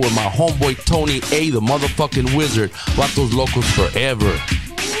Radio with my homeboy Tony A the motherfucking Wizard. Vatos Locos forever.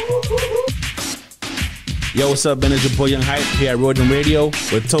 Yo, what's up, man? It's your boy Young Hype here at Roadium Radio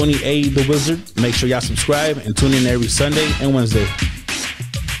with Tony A the Wizard. Make sure y'all subscribe and tune in every Sunday and Wednesday.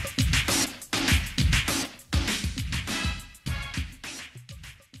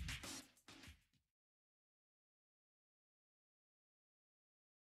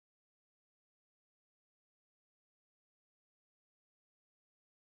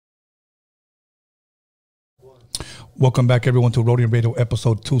 Welcome back, everyone, to Roadium Radio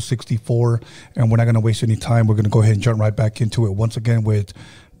episode 264. And we're not going to waste any time. We're going to go ahead and jump right back into it once again with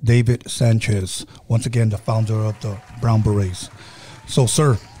David Sanchez, once again, the founder of the Brown Berets. So,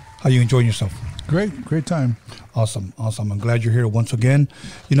 sir, how you enjoying yourself? Great time. Awesome. I'm glad you're here once again.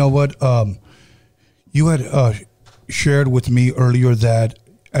 You know what? You had shared with me earlier that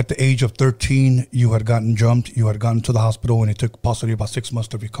at the age of 13, you had gotten jumped. You had gotten to the hospital, and it took possibly about 6 months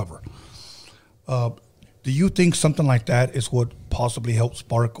to recover. Do you think something like that is what possibly helped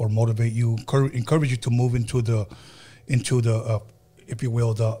spark or motivate you, encourage you to move into the, if you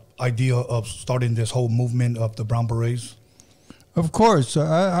will, the idea of starting this whole movement of the Brown Berets? Of course,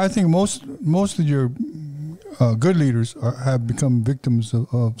 I think most of your good leaders have become victims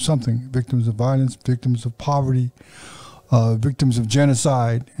of something, victims of violence, victims of poverty, victims of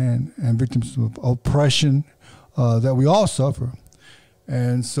genocide, and victims of oppression that we all suffer.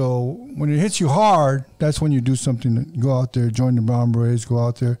 And so when it hits you hard, that's when you do something. Go out there, join the Brown Berets, go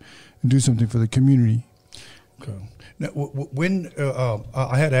out there and do something for the community. Okay. Now, when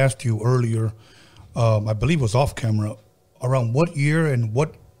I had asked you earlier, I believe it was off camera, around what year and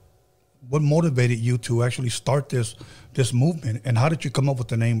what motivated you to actually start this movement, and how did you come up with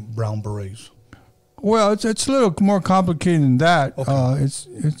the name Brown Berets? Well, it's a little more complicated than that. Okay.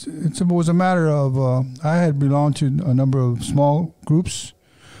 It was a matter of I had belonged to a number of small groups,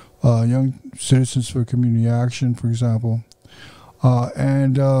 Young Citizens for Community Action, for example,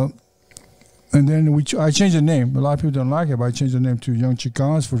 and then I changed the name. A lot of people don't like it, but I changed the name to Young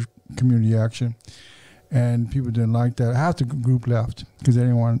Chicanos for Community Action, and people didn't like that. Half the group left because they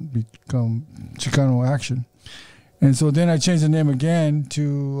didn't want to become Chicano Action, and so then I changed the name again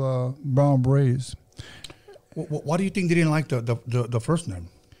to Brown Berets. Why do you think they didn't like the first name?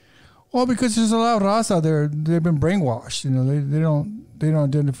 Well, because there's a lot of Raza there. They've been brainwashed. You know, they don't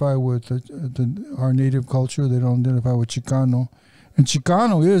identify with our native culture. They don't identify with Chicano, and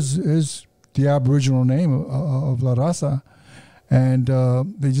Chicano is the Aboriginal name of La Raza, and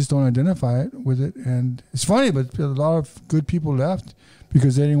they just don't identify with it. And it's funny, but a lot of good people left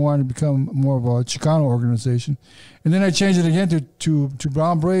because they didn't want to become more of a Chicano organization. And then I changed it again to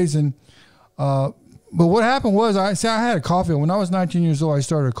Brown Berets. And but what happened was, I had a coffee. When I was 19 years old, I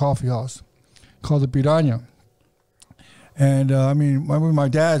started a coffee house called the Piranha. And I mean, my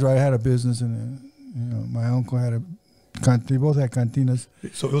dad, right, had a business, and my uncle had they both had cantinas.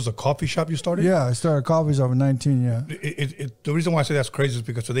 So it was a coffee shop you started? Yeah, I started a coffee shop at 19, yeah. The reason why I say that's crazy is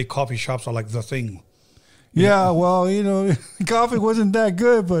because today coffee shops are like the thing. Yeah, well, coffee wasn't that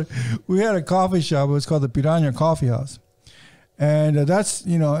good, but we had a coffee shop. It was called the Piranha Coffee House. And that's,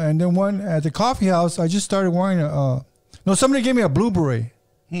 and then at the coffee house, I just started wearing somebody gave me a blue beret.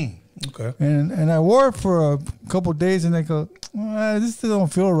 Okay. And I wore it for a couple of days, and they go, this still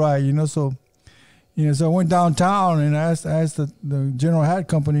don't feel right, so I went downtown and I asked the General Hat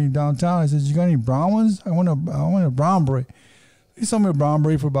Company downtown. I said, "You got any brown ones? I want a brown beret." He sold me a brown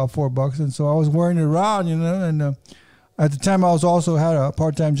beret for about $4, and so I was wearing it around, and at the time I also had a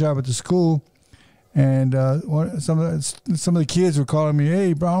part-time job at the school. And some of the kids were calling me,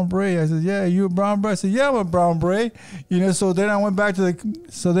 "Hey, brown beret." I said, "Yeah, you a brown beret?" I said, "Yeah, I'm a brown beret." So then I went back to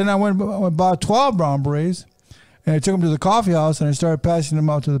I bought 12 brown berets, and I took them to the coffee house, and I started passing them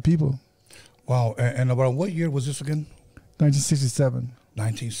out to the people. Wow. And about what year was this again? 1967.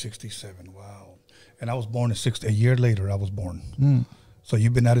 1967. Wow. And I was born a year later. I was born. So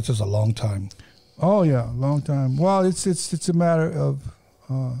you've been at it just a long time. Oh yeah, a long time. Well, it's a matter of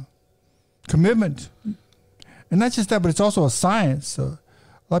commitment, and not just that, but it's also a science. A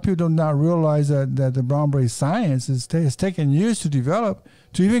lot of people do not realize that the brown beret science has taken years to develop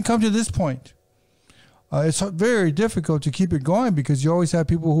to even come to this point. It's very difficult to keep it going because you always have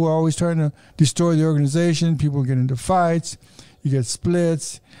people who are always trying to destroy the organization. People get into fights, you get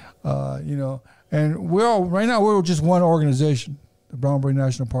splits, and right now we're just one organization, the Brown Beret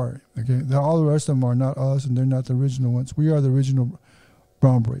National Party. Okay, all the rest of them are not us, and they're not the original ones. We are the original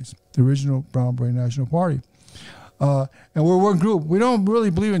Brown Berets, the original Brown Beret National Party. And we're one group. We don't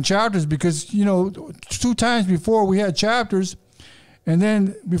really believe in chapters because, 2 times before we had chapters, and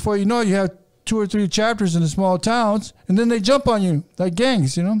then before you know it, you have 2 or 3 chapters in the small towns, and then they jump on you like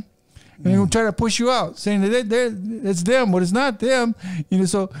gangs, and they will try to push you out, saying that it's them, but it's not them,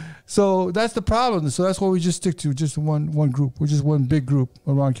 So that's the problem. So that's why we just stick to just one group. We're just one big group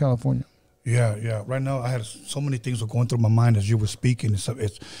around California. Yeah. Right now, I had so many things were going through my mind as you were speaking. It's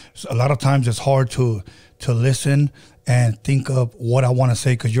a lot of times it's hard to listen and think of what I want to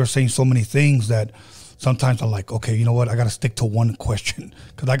say because you're saying so many things that sometimes I'm like, okay, you know what? I got to stick to one question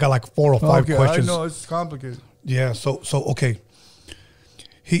because I got like 4 or 5 questions. I know it's complicated. Yeah. So okay.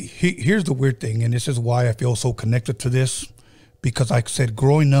 Here's the weird thing, and this is why I feel so connected to this, because like I said,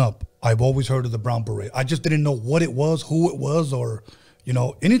 growing up, I've always heard of the Brown Beret. I just didn't know what it was, who it was, or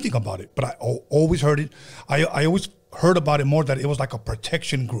anything about it. But I always heard it. I always heard about it more that it was like a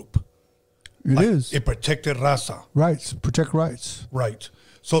protection group. It is. It protected Raza. Rights, protect rights. Right.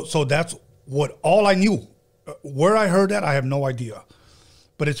 So that's all I knew. Where I heard that, I have no idea.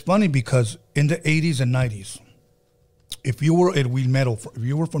 But it's funny because in the 80s and 90s, if you were Edwin Metal, if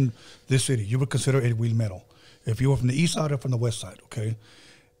you were from this city, you were considered Edwin Metal. If you were from the east side or from the west side, okay?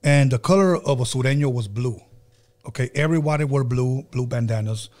 And the color of a sureño was blue, okay? Everybody wore blue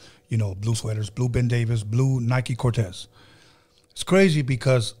bandanas, blue sweaters, blue Ben Davis, blue Nike Cortez. It's crazy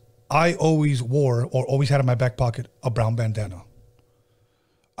because I always wore or always had in my back pocket a brown bandana.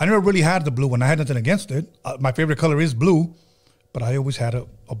 I never really had the blue one. I had nothing against it. My favorite color is blue, but I always had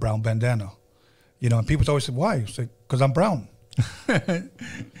a brown bandana. And people always say, why? I say, because I'm brown.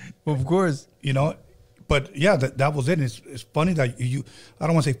 Well, of course. But yeah, that was it. And it's funny that I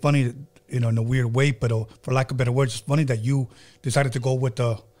don't want to say funny, in a weird way, but for lack of better words, it's funny that you decided to go with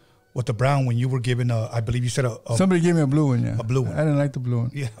the brown when you were given I believe you said somebody gave me a blue one, yeah. A blue one. I didn't like the blue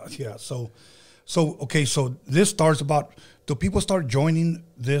one. Yeah. So okay, so this starts about, do people start joining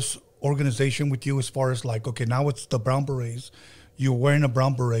this organization with you as far as like, okay, now it's the Brown Berets, you're wearing a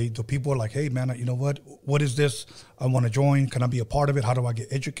brown beret, the people are like, hey man, you know what is this? I want to join. Can I be a part of it? How do I get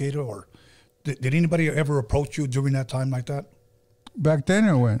educated? Or did anybody ever approach you during that time like that? Back then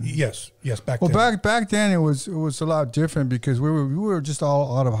or when? Yes, back then. Well, back then it was a lot different because we were just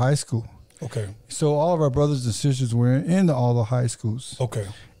all out of high school. Okay. So all of our brothers and sisters were in all the high schools. Okay.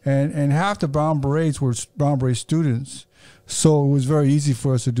 And half the Brown Berets were Brown Beret students. So it was very easy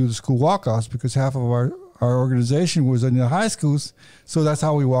for us to do the school walkouts because half of our organization was in the high schools. So that's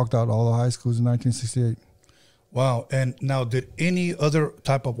how we walked out all the high schools in 1968. Wow. And now, did any other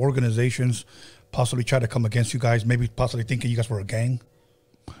type of organizations possibly try to come against you guys, maybe possibly thinking you guys were a gang?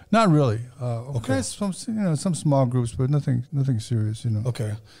 Not really. Okay. Some small groups, but nothing serious,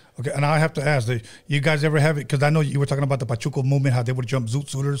 Okay. And I have to ask, you guys ever have it? Because I know you were talking about the Pachuco movement, how they would jump zoot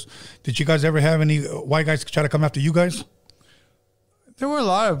suiters. Did you guys ever have any white guys try to come after you guys? There were a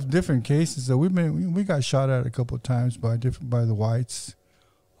lot of different cases that we got shot at a couple of times by the whites,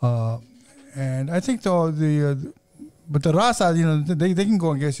 and I think but the Raza, they can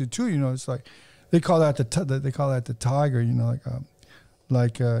go against you too. It's like they call that the tiger.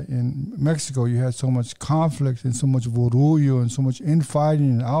 Like in Mexico, you had so much conflict and so much vorullo and so much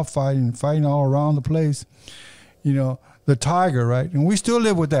infighting and outfighting and fighting all around the place. The tiger, right? And we still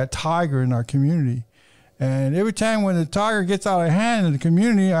live with that tiger in our community. And every time when the tiger gets out of hand in the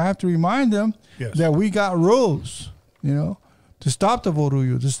community, I have to remind them that we got rules, to stop the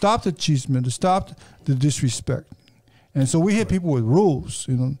vorullo, to stop the chisme, to stop the disrespect. And so we hit people with rules,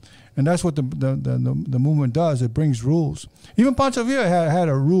 and that's what the movement does. It brings rules. Even Pancho Villa had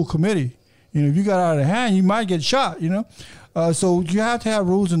a rule committee. If you got out of hand, you might get shot, So you have to have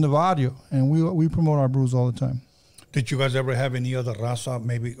rules in the barrio, and we promote our rules all the time. Did you guys ever have any other Raza,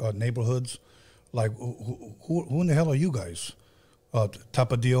 maybe neighborhoods? Like, who in the hell are you guys?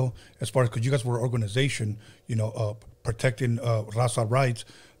 Type of deal. As far as, because you guys were an organization, protecting Raza rights.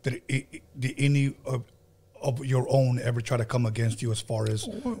 Did any of your own ever try to come against you as far as?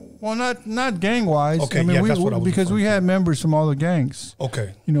 Well, not gang wise. Okay, that's what I was. Because we had members from all the gangs.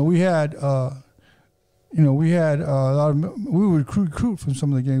 Okay. We had a lot of. We would recruit from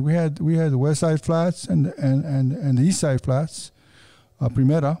some of the gangs. We had the West Side Flats and the East Side Flats,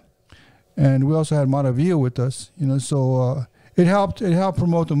 Primera. And we also had Maravilla with us, so it helped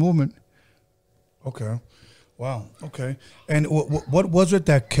promote the movement. Okay. Wow. Okay. And what was it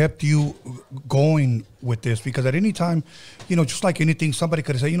that kept you going with this? Because at any time, just like anything, somebody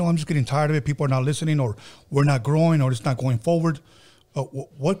could say, I'm just getting tired of it. People are not listening, or we're not growing, or it's not going forward.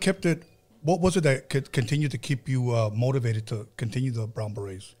 What kept it? What was it that could continue to keep you motivated to continue the Brown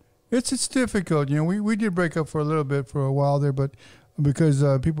Berets? It's difficult. We did break up for a little bit for a while there, but because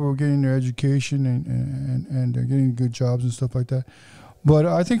people were getting their education and they're getting good jobs and stuff like that. But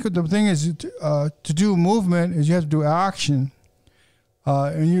I think the thing is to do movement is you have to do action.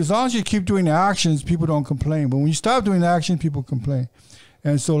 And as long as you keep doing the actions, people don't complain. But when you stop doing the action, people complain.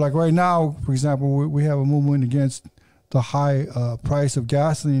 And so like right now, for example, we have a movement against the high price of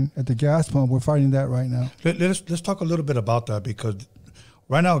gasoline at the gas pump. We're fighting that right now. Let's talk a little bit about that, because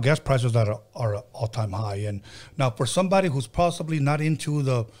right now, gas prices are all-time high. And now for somebody who's possibly not into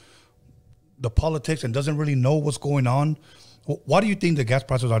the politics and doesn't really know what's going on, why do you think the gas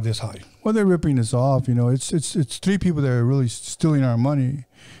prices are this high? Well, they're ripping us off. It's three people that are really stealing our money.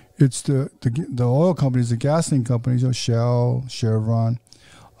 It's the oil companies, the gasoline companies, Shell, Chevron,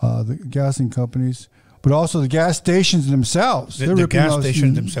 the gasoline companies, but also the gas stations themselves. The gas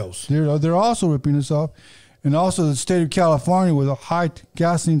stations themselves. They're also ripping us off. And also the state of California with a high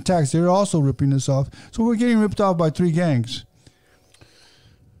gasoline tax, they're also ripping us off. So we're getting ripped off by 3 gangs.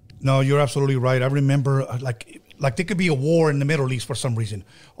 No, you're absolutely right. I remember like there could be a war in the Middle East for some reason.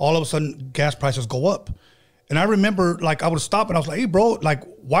 All of a sudden, gas prices go up. And I remember, like, I would stop and I was like, hey, bro, like,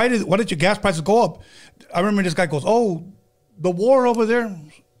 why did your gas prices go up? I remember this guy goes, oh, the war over there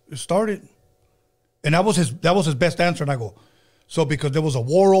started. And that was his best answer. And I go, so because there was a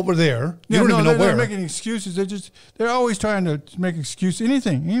war over there, you don't even know where. They're making excuses. They're always trying to make excuses.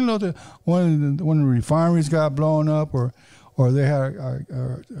 Anything. You know, when the refineries got blown up, or they had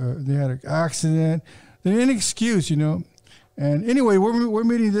an accident. They're an excuse, you know. And anyway, we're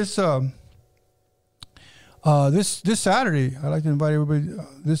meeting this this Saturday. I'd like to invite everybody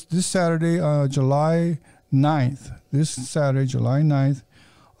this Saturday, July 9th. This Saturday, July 9th,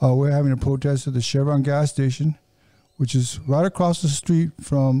 we're having a protest at the Chevron gas station, which is right across the street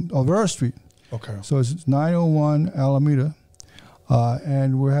from Alvera Street. Okay. So it's 901 Alameda.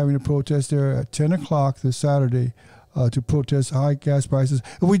 And we're having a protest there at 10 o'clock this Saturday to protest high gas prices.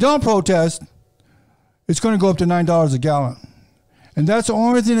 If we don't protest, it's going to go up to $9 a gallon. And that's the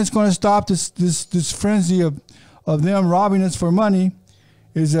only thing that's going to stop this frenzy of them robbing us for money,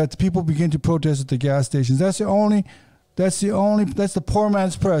 is that the people begin to protest at the gas stations. That's the poor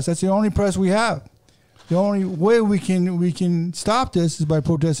man's press. That's the only press we have. The only way we can stop this is by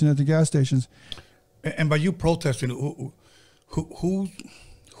protesting at the gas stations. And by you protesting,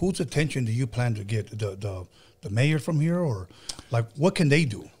 whose attention do you plan to get? The mayor from here, or like what can they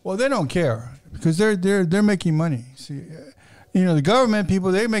do? Well, they don't care because they're making money. See, you know, the government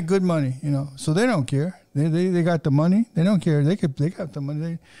people, they make good money. You know, so they don't care. They got the money. They don't care. They got the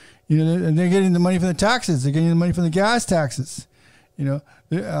money. And they're getting the money from the taxes. They're getting the money from the gas taxes. You know,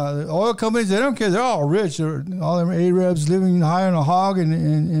 the oil companies, they don't care. They're all rich. All them Arabs living high on a hog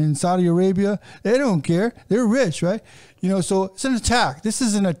in Saudi Arabia. They don't care. They're rich, right? You know, so it's an attack. This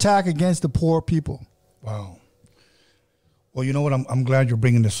is an attack against the poor people. Wow. Well, you know what? I'm glad you're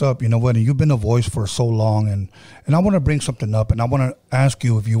bringing this up. You know what? And you've been a voice for so long, and I want to bring something up, and I want to ask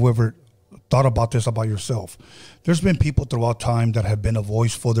you if you ever thought about this about yourself. There's been people throughout time that have been a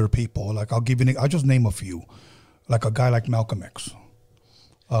voice for their people. Like I'll just name a few, like a guy like Malcolm X.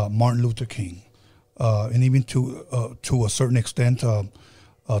 Martin Luther King, and even to a certain extent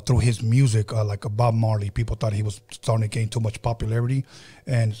through his music, like Bob Marley, people thought he was starting to gain too much popularity,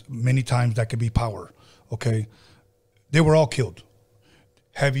 and many times that could be power. Okay, they were all killed.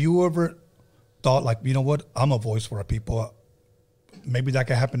 Have you ever thought, like, you know what, I'm a voice for our people, maybe that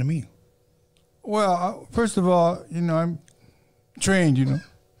could happen to me? Well, first of all, you know, I'm trained,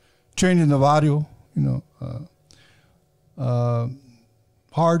 trained in the barrio,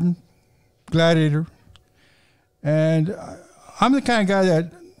 hardened, gladiator. And I'm the kind of guy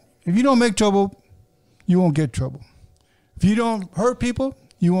that if you don't make trouble, you won't get trouble. If you don't hurt people,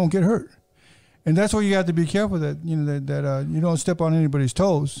 you won't get hurt. And that's why you have to be careful that, that you don't step on anybody's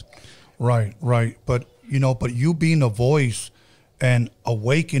toes. Right. But, but you being a voice and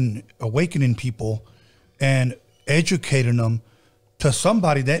awakening people and educating them to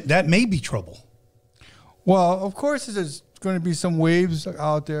somebody that may be trouble. Well, of course, there's going to be some waves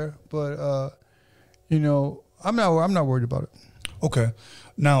out there, but I'm not worried about it. Okay,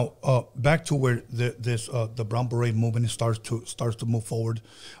 now back to where the Brown Beret movement starts to move forward.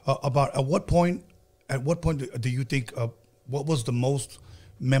 At what point do you think? What was the most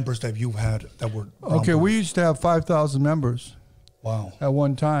members that you've had that were Brown okay? Beret? We used to have 5,000 members. Wow. At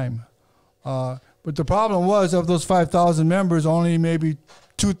one time, but the problem was of those 5,000 members, only maybe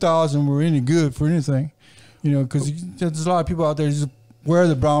 2,000 were any good for anything. Because there's a lot of people out there who just wear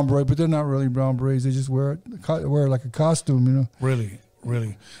the brown beret, but they're not really brown berets. They just wear like a costume, Really.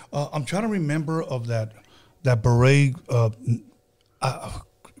 I'm trying to remember of that beret, I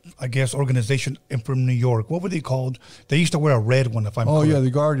guess, organization from New York. What were they called? They used to wear a red one, if I'm correct. Yeah, the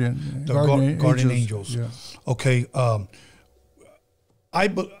Guardian. The Guardian Angels. Yeah. Okay.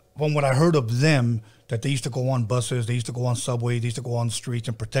 From what I heard of them, that they used to go on buses, they used to go on subways, they used to go on the streets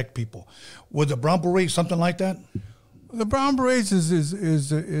and protect people. Was the Brown Berets something like that? The Brown Berets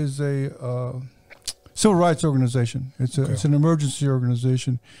is a civil rights organization. It's an emergency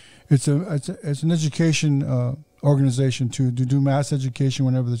organization. It's an education organization to do mass education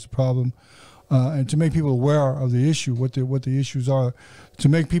whenever there's a problem, and to make people aware of the issue, what the issues are, to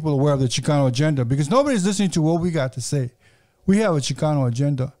make people aware of the Chicano agenda, because nobody's listening to what we got to say. We have a Chicano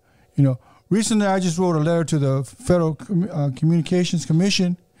agenda, Recently, I just wrote a letter to the Federal Communications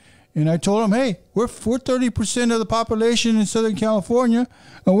Commission, And I told them, hey, we're 30% of the population in Southern California,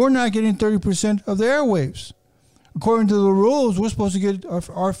 and we're not getting 30% of the airwaves. According to the rules, we're supposed to get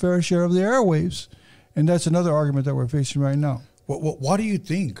our fair share of the airwaves. And that's another argument that we're facing right now. What do you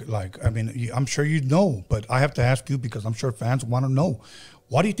think? Like, I mean, I'm sure you know, but I have to ask you because I'm sure fans want to know.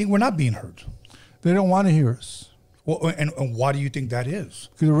 Why do you think we're not being heard? They don't want to hear us. Well, and why do you think that is?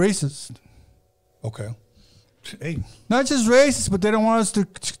 Because they're racist. Okay. Hey. Not just racist, but they don't want us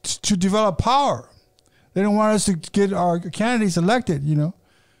to develop power. They don't want us to get our candidates elected, you know.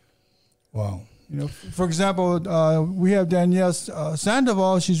 Wow. You know, for example, we have Danielle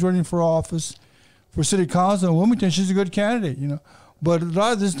Sandoval. She's running for office for city council in Wilmington. She's a good candidate, you know. But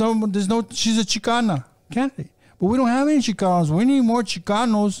there's no. She's a Chicana candidate. But we don't have any Chicanos. We need more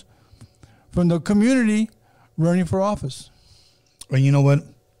Chicanos from the community running for office. And you know what?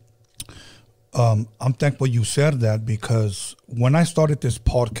 I'm thankful you said that, because when I started this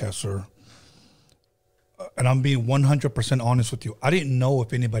podcast, sir, and I'm being 100% honest with you, I didn't know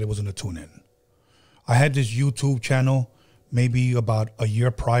if anybody was going to tune in. I had this YouTube channel maybe about a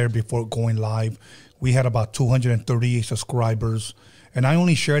year prior before going live. We had about 238 subscribers. And I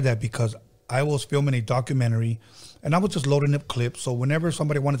only shared that because I was filming a documentary and I was just loading up clips. So whenever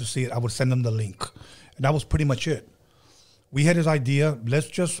somebody wanted to see it, I would send them the link. And that was pretty much it. We had this idea, let's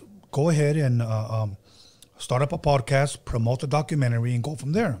just go ahead and start up a podcast, promote the documentary, and go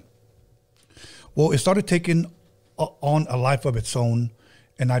from there. Well, it started taking on a life of its own,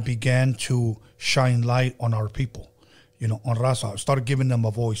 and I began to shine light on our people, you know, on Raza. I started giving them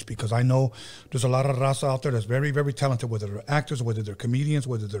a voice because I know there's a lot of Raza out there that's very, very talented, whether they're actors, whether they're comedians,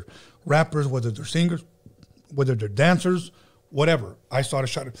 whether they're rappers, whether they're singers, whether they're dancers, whatever. I started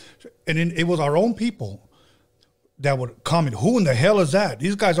shouting. And then it was our own people that would comment, who in the hell is that?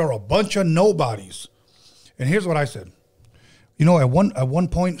 These guys are a bunch of nobodies. And here's what I said. You know, at one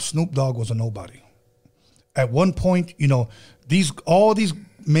point, Snoop Dogg was a nobody. At one point, you know, all these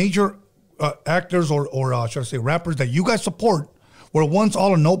major actors or should I say rappers that you guys support were once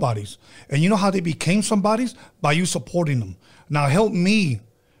all nobodies. And you know how they became somebodies? By you supporting them. Now help me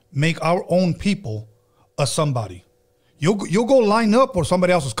make our own people a somebody. You'll go line up for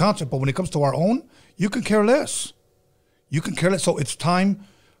somebody else's concert, but when it comes to our own, you can care less. You can care less. So it's time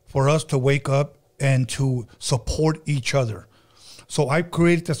for us to wake up and to support each other. So I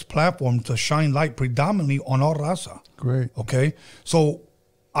created this platform to shine light predominantly on our Raza. Great. Okay. So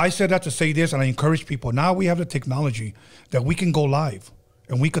I said that to say this, and I encourage people. Now we have the technology that we can go live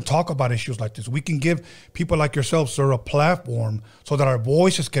and we can talk about issues like this. We can give people like yourself, sir, a platform so that our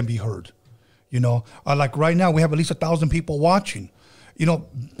voices can be heard. You know, like right now we have at least 1,000 people watching. You know,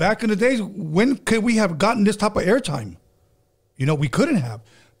 back in the days, when could we have gotten this type of airtime? You know, we couldn't have,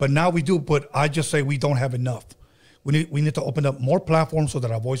 but now we do. But I just say we don't have enough. We need to open up more platforms so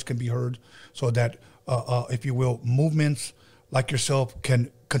that our voice can be heard, so that, if you will, movements like yourself can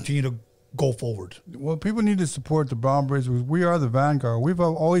continue to go forward. Well, people need to support the Brown Berets. We are the vanguard. We've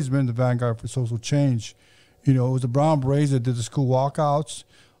always been the vanguard for social change. You know, it was the Brown Berets that did the school walkouts.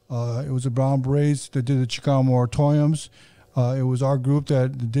 It was the Brown Berets that did the Chicano moratoriums. It was our group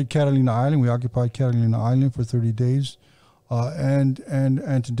that did Catalina Island. We occupied Catalina Island for 30 days. And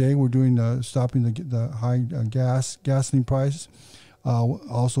today we're doing stopping the high gasoline price.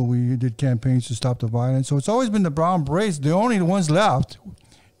 Also, we did campaigns to stop the violence. So it's always been the Brown Berets, the only ones left.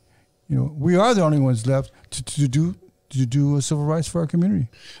 You know, we are the only ones left to do civil rights for our community.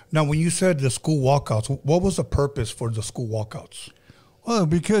 Now, when you said the school walkouts, what was the purpose for the school walkouts? Well,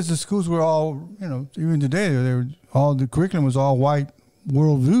 because the schools were all, you know, even today, the curriculum was all white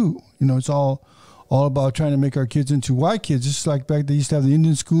worldview. You know, it's all about trying to make our kids into white kids, just like back they used to have the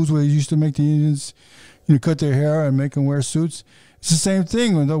Indian schools where they used to make the Indians, you know, cut their hair and make them wear suits. It's the same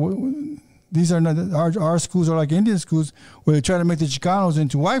thing. These are not our schools are like Indian schools where they try to make the Chicanos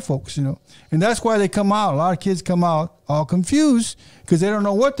into white folks, you know, and that's why they come out. A lot of kids come out all confused because they don't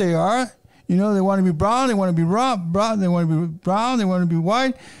know what they are. You know, they want to be brown, they want to be brown, they want to be brown, they want to be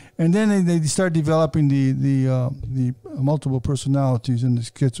white, and then they start developing the multiple personalities, and the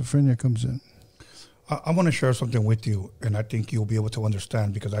schizophrenia comes in. I want to share something with you, and I think you'll be able to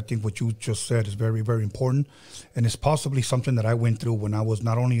understand, because I think what you just said is very, very important, and it's possibly something that I went through when I was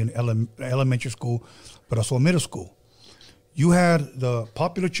not only in elementary school, but also middle school. You had the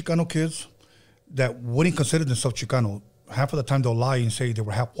popular Chicano kids that wouldn't consider themselves Chicano. Half of the time they'll lie and say they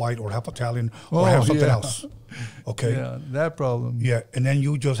were half white or half Italian or half something else. Okay? Yeah, that problem. Yeah, and then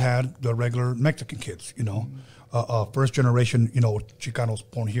you just had the regular Mexican kids, you know. First generation, you know, Chicanos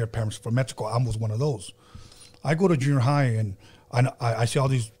born here, parents from Mexico. I was one of those. I go to junior high and I see all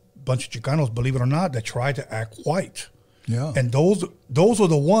these bunch of Chicanos, believe it or not, that try to act white. Yeah. And those are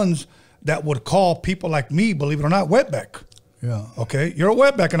the ones that would call people like me, believe it or not, wetback. Yeah. Okay, you're a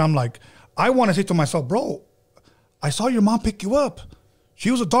wetback, and I'm like, I want to say to myself, bro, I saw your mom pick you up.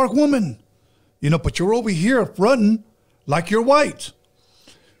 She was a dark woman, but you're over here running like you're white.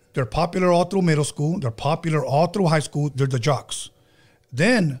 They're popular all through middle school. They're popular all through high school. They're the jocks.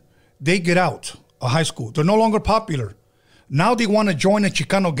 Then they get out of high school. They're no longer popular. Now they want to join a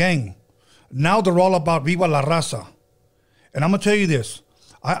Chicano gang. Now they're all about Viva la Raza. And I'm going to tell you this.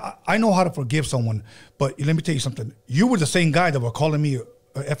 I know how to forgive someone, but let me tell you something. You were the same guy that were calling me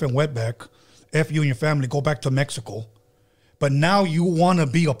a effing wetback. F you and your family, go back to Mexico. But now you want to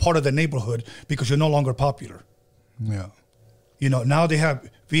be a part of the neighborhood because you're no longer popular. Yeah. Now they have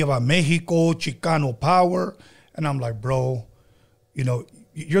Viva Mexico, Chicano power. And I'm like, bro,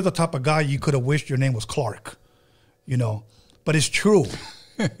 you're the type of guy you could have wished your name was Clark. But it's true.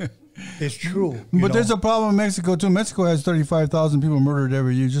 It's true. But there's a problem in Mexico, too. Mexico has 35,000 people murdered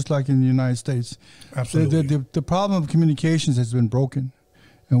every year, just like in the United States. Absolutely. The problem of communications has been broken.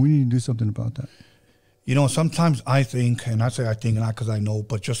 And we need to do something about that. Sometimes I think, and I say I think not because I know,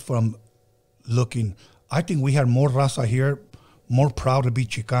 but just from looking, I think we have more raza here, more proud to be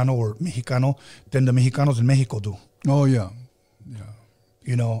Chicano or Mexicano than the Mexicanos in Mexico do. Oh, yeah.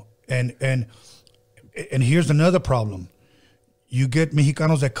 And here's another problem. You get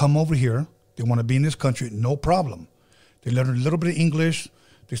Mexicanos that come over here, they want to be in this country, no problem. They learn a little bit of English,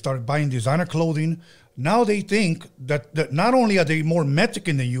 they start buying designer clothing. Now they think that not only are they more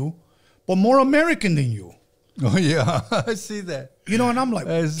Mexican than you, but more American than you. Oh, yeah. I see that. And I'm like,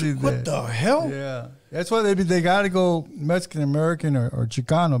 what the hell? Yeah. That's why they got to go Mexican-American or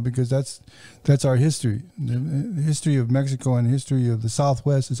Chicano, because that's our history. The history of Mexico and the history of the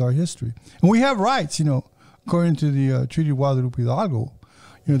Southwest is our history. And we have rights, according to the Treaty of Guadalupe Hidalgo.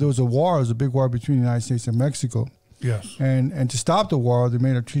 There was a big war between the United States and Mexico. Yes. And to stop the war, they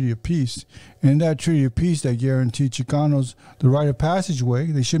made a treaty of peace. And in that treaty of peace, they guaranteed Chicanos the right of passageway.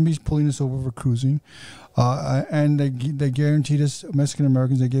 They shouldn't be pulling us over for cruising. And they guaranteed us, Mexican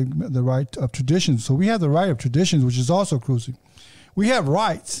Americans, they gave the right of traditions. So we have the right of traditions, which is also cruising. We have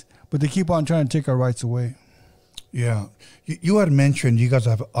rights, but they keep on trying to take our rights away. Yeah. You had mentioned you guys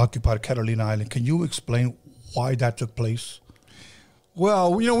have occupied Catalina Island. Can you explain why that took place?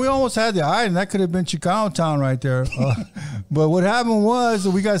 Well, we almost had the island. That could have been Chicano town right there. But what happened was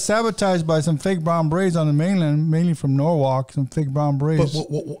we got sabotaged by some fake brown berets on the mainland, mainly from Norwalk, some fake brown berets.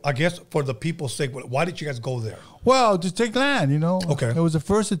 But I guess for the people's sake, why did you guys go there? Well, to take land, Okay. It was the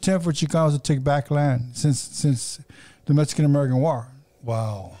first attempt for Chicanos to take back land since the Mexican-American War.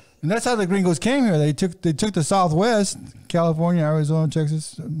 Wow. And that's how the gringos came here. They took the Southwest, California, Arizona,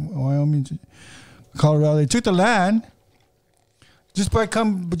 Texas, Wyoming, Colorado. They took the land. Just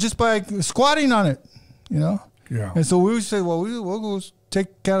by squatting on it, Yeah. And so we would say, well, we'll go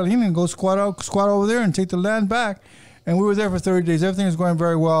take Catalina and go squat over there and take the land back. And we were there for 30 days. Everything was going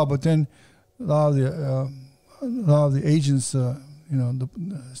very well, but then a lot of the agents, the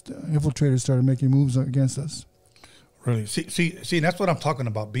infiltrators started making moves against us. Really? See, that's what I'm talking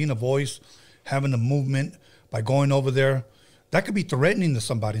about. Being a voice, having a movement by going over there, that could be threatening to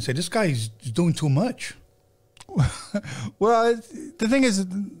somebody and say, this guy is doing too much. Well, the thing is,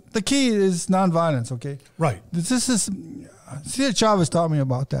 the key is nonviolence, okay? Right. Cesar Chavez taught me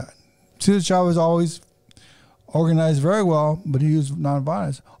about that. Cesar Chavez always organized very well, but he used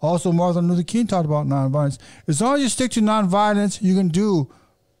nonviolence. Also, Martin Luther King talked about nonviolence. As long as you stick to nonviolence, you can do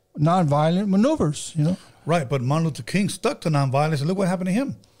nonviolent maneuvers, Right, but Martin Luther King stuck to nonviolence, and look what happened to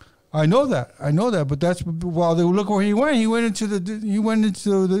him. I know that, but that's look where he went. He went into the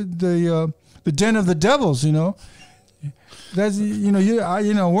den of the devils, That's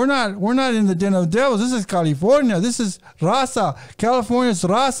we're not in the den of devils. This is California. This is Raza. California's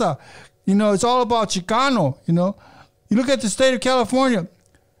Raza. It's all about Chicano. You look at the state of California.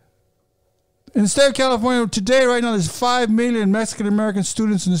 In the state of California today, right now, there's 5 million Mexican American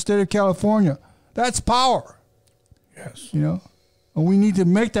students in the state of California. That's power. Yes. And we need to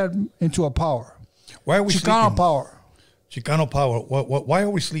make that into a power. Why are we Chicano sleeping? Power. Chicano power. Why are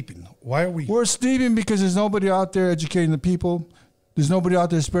we sleeping? Why are we? We're sleeping because there's nobody out there educating the people. There's nobody out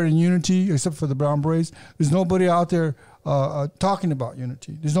there spreading unity except for the brown berets. There's nobody out there talking about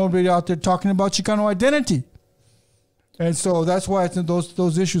unity. There's nobody out there talking about Chicano identity. And so that's why I think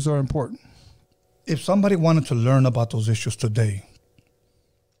those issues are important. If somebody wanted to learn about those issues today,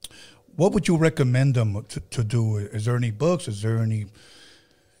 what would you recommend them to do? Is there any books? Is there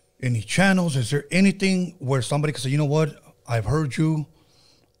any channels? Is there anything where somebody can say, you know what, I've heard you.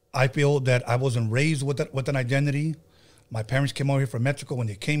 I feel that I wasn't raised with an identity. My parents came over here from Mexico when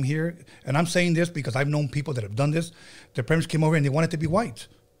they came here. And I'm saying this because I've known people that have done this. Their parents came over and they wanted to be white.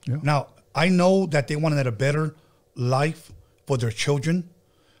 Yeah. Now, I know that they wanted a better life for their children,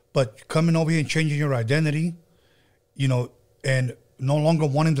 but coming over here and changing your identity, you know, and no longer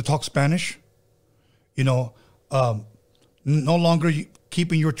wanting to talk Spanish, you know, no longer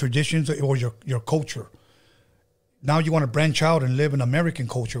keeping your traditions or your culture. Now you want to branch out and live in American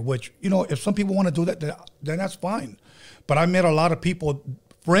culture, which, you know, if some people want to do that, then that's fine. But I met a lot of people,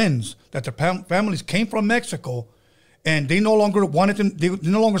 friends, that their families came from Mexico, and they no longer wanted them, they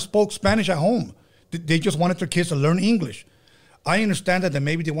no longer spoke Spanish at home. They just wanted their kids to learn English. I understand that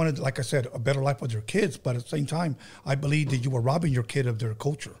maybe they wanted, like I said, a better life for their kids, but at the same time, I believe that you were robbing your kid of their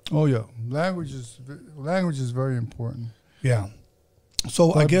culture. Oh yeah, language is very important. Yeah.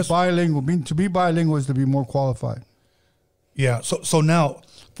 So but I guess to be bilingual is to be more qualified. Yeah. So now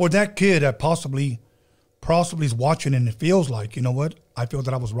for that kid that possibly is watching and it feels like, you know what, I feel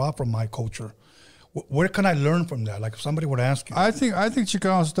that I was robbed from my culture. Where can I learn from that? Like if somebody were to ask you. I think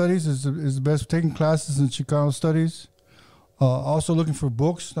Chicano studies is the best. Taking classes in Chicano studies. Also looking for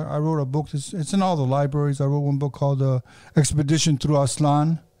books. I wrote a book. It's in all the libraries. I wrote one book called Expedition Through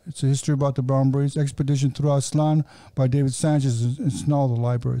Aztlan. It's a history about the Brown Berets. Expedition Through Aztlan by David Sanchez. It's in all the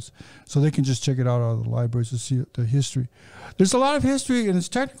libraries. So they can just check it out of the libraries to see the history. There's a lot of history, and it's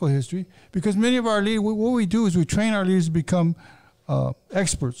technical history, because many of our leaders, what we do is we train our leaders to become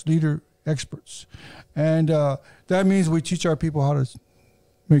leader experts. And that means we teach our people how to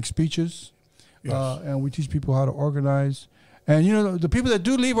make speeches, and we teach people how to organize. And, you know, the people that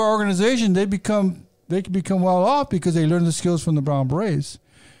do leave our organization, they can become well off because they learn the skills from the Brown Berets.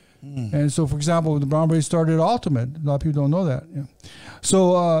 And so, for example, the Brown Berets started Ultimate. A lot of people don't know that. Yeah.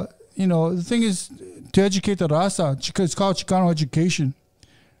 So, you know, the thing is to educate the Raza. It's called Chicano education.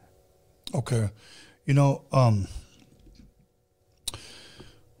 Okay. You know,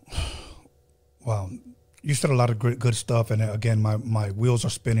 wow. You said a lot of good stuff. And again, my wheels are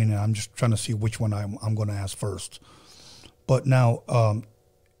spinning, and I'm just trying to see which one I'm going to ask first. But now,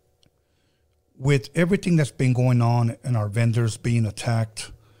 with everything that's been going on and our vendors being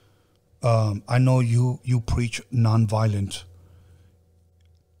attacked, I know you preach nonviolent,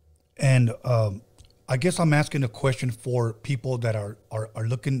 and I guess I'm asking a question for people that are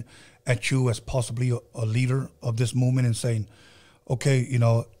looking at you as possibly a leader of this movement and saying, okay, you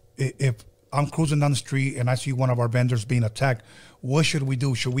know, if I'm cruising down the street and I see one of our vendors being attacked, what should we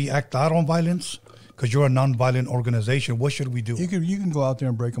do? Should we act out on violence? Because you're a nonviolent organization. What should we do? You can go out there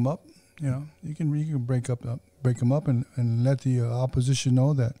and break them up. You know, you can break them up and let the opposition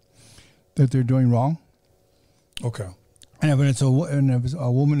know that they're doing wrong. Okay. And if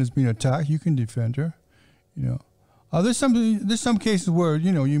a woman is being attacked, you can defend her. You know, there's some cases where,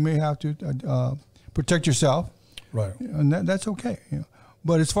 you know, you may have to protect yourself. Right. And that's okay. You know.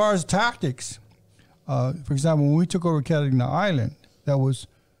 But as far as tactics, for example, when we took over Catalina Island, that was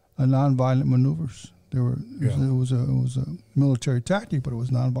a nonviolent maneuvers. It was a military tactic, but it was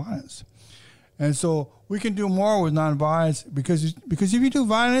nonviolence. And so we can do more with nonviolence because if you do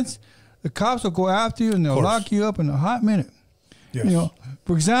violence, the cops will go after you and they'll lock you up in a hot minute. Yes. You know,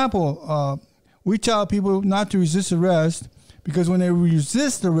 for example, we tell people not to resist arrest because when they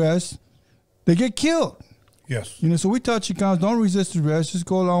resist arrest, they get killed. Yes. You know, so we tell Chicanos, don't resist arrest, just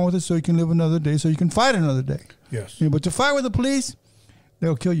go along with it so you can live another day, so you can fight another day. Yes. You know, but to fight with the police,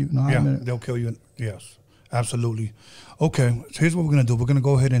 they'll kill you in a hot minute. They'll kill you. Yes, absolutely. Okay, so here's what we're going to do. We're going to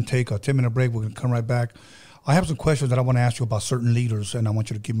go ahead and take a 10-minute break. We're going to come right back. I have some questions that I want to ask you about certain leaders, and I want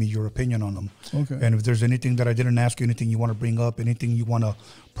you to give me your opinion on them. Okay. And if there's anything that I didn't ask you, anything you want to bring up, anything you want to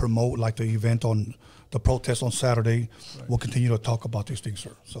promote, like the event on the protest on Saturday, we'll continue to talk about these things,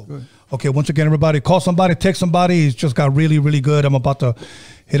 sir. So, good. Okay, once again, everybody, call somebody, text somebody. It's just got really, really good. I'm about to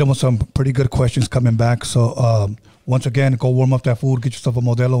hit them with some pretty good questions coming back. So, once again, go warm up that food, get yourself a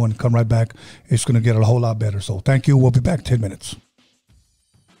Modelo, and come right back. It's going to get a whole lot better. So, thank you. We'll be back 10 minutes.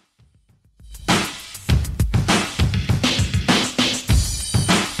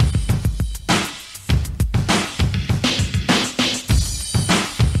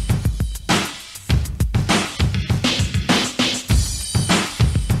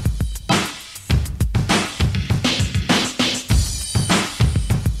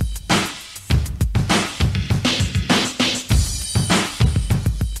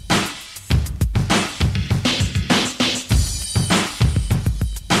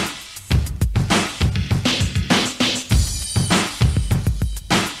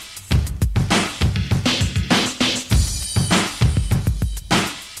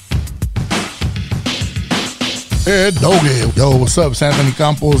 Doggy. Yo, what's up? It's Anthony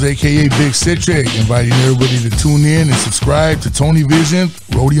Campos, aka Big Citric, inviting everybody to tune in and subscribe to Tony Vision,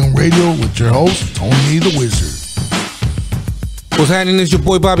 Roadium Radio with your host, Tony A. the Wizard. What's happening? It's your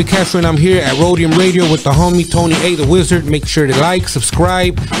boy Bobby Castro, and I'm here at Roadium Radio with the homie Tony A. the Wizard. Make sure to like,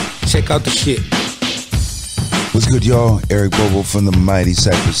 subscribe, check out the shit. What's good, y'all? Eric Bobo from the mighty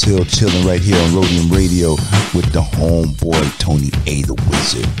Cypress Hill, chilling right here on Roadium Radio with the homeboy Tony A. the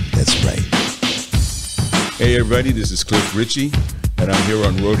Wizard. That's right. Hey everybody, this is Cliff Ritchie, and I'm here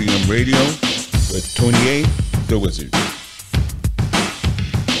on Roadium Radio with Tony A. the Wizard.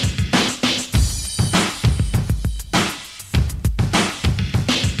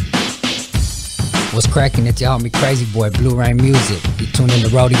 What's cracking? It's your homie Crazy Boy, Blue Rain Music. You tune in to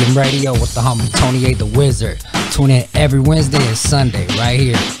Roadium Radio with the homie Tony A. the Wizard. Tune in every Wednesday and Sunday right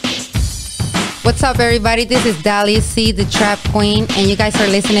here. What's up, everybody? This is Dali C, the Trap Queen, and you guys are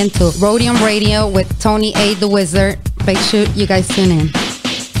listening to Roadium Radio with Tony A. the Wizard. Make sure you guys tune in.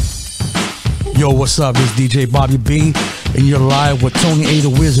 Yo, what's up? It's DJ Bobby B, and you're live with Tony A. the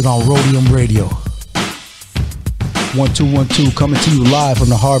Wizard on Roadium Radio. 1212 coming to you live from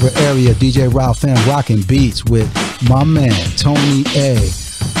the Harbor area. DJ Ralph M rocking beats with my man Tony A.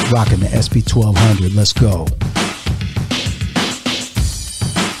 Rocking the SP1200. Let's go.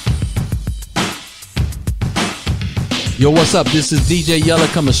 Yo, what's up? This is DJ Yeller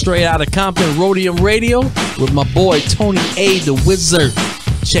coming straight out of Compton, Roadium Radio with my boy Tony A. the Wizard.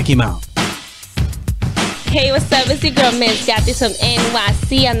 Check him out. Hey, what's up? It's your girl Miss Gatti from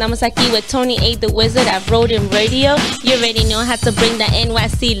NYC. Andamos aquí with Tony A. the Wizard at Roadium Radio. You already know how to bring the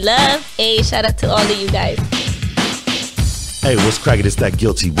NYC love. Hey, shout out to all of you guys. Hey, what's cracking? It's that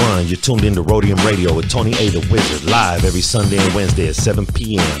Guilty One. You're tuned in to Roadium Radio with Tony A. the Wizard, live every Sunday and Wednesday at 7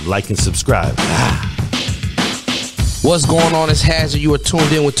 p.m. Like and subscribe. What's going on? It's Hazard. You are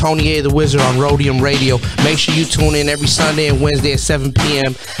tuned in with Tony A. the Wizard on Roadium Radio. Make sure you tune in every Sunday and Wednesday at 7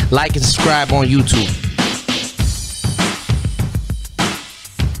 p.m. Like and subscribe on YouTube.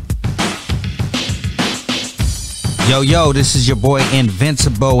 Yo, this is your boy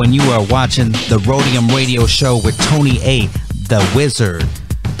Invincible, and you are watching the Roadium Radio Show with Tony A. the Wizard.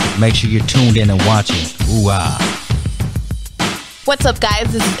 Make sure you're tuned in and watching. Ooh-ah. What's up,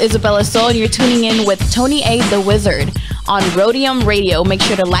 guys? This is Isabella Soul, and you're tuning in with Tony A. the Wizard on Roadium Radio. Make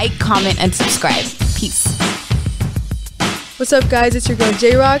sure to like, comment, and subscribe. Peace. What's up, guys? It's your girl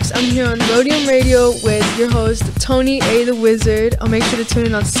J-Rox. I'm here on Roadium Radio with your host Tony A. the Wizard. I'll make sure to tune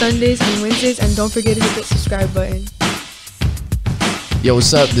in on Sundays and Wednesdays, and don't forget to hit the subscribe button. Yo,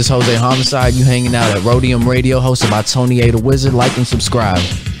 what's up? This Jose Homicide. You hanging out at Roadium Radio, hosted by Tony A. the Wizard. Like and subscribe.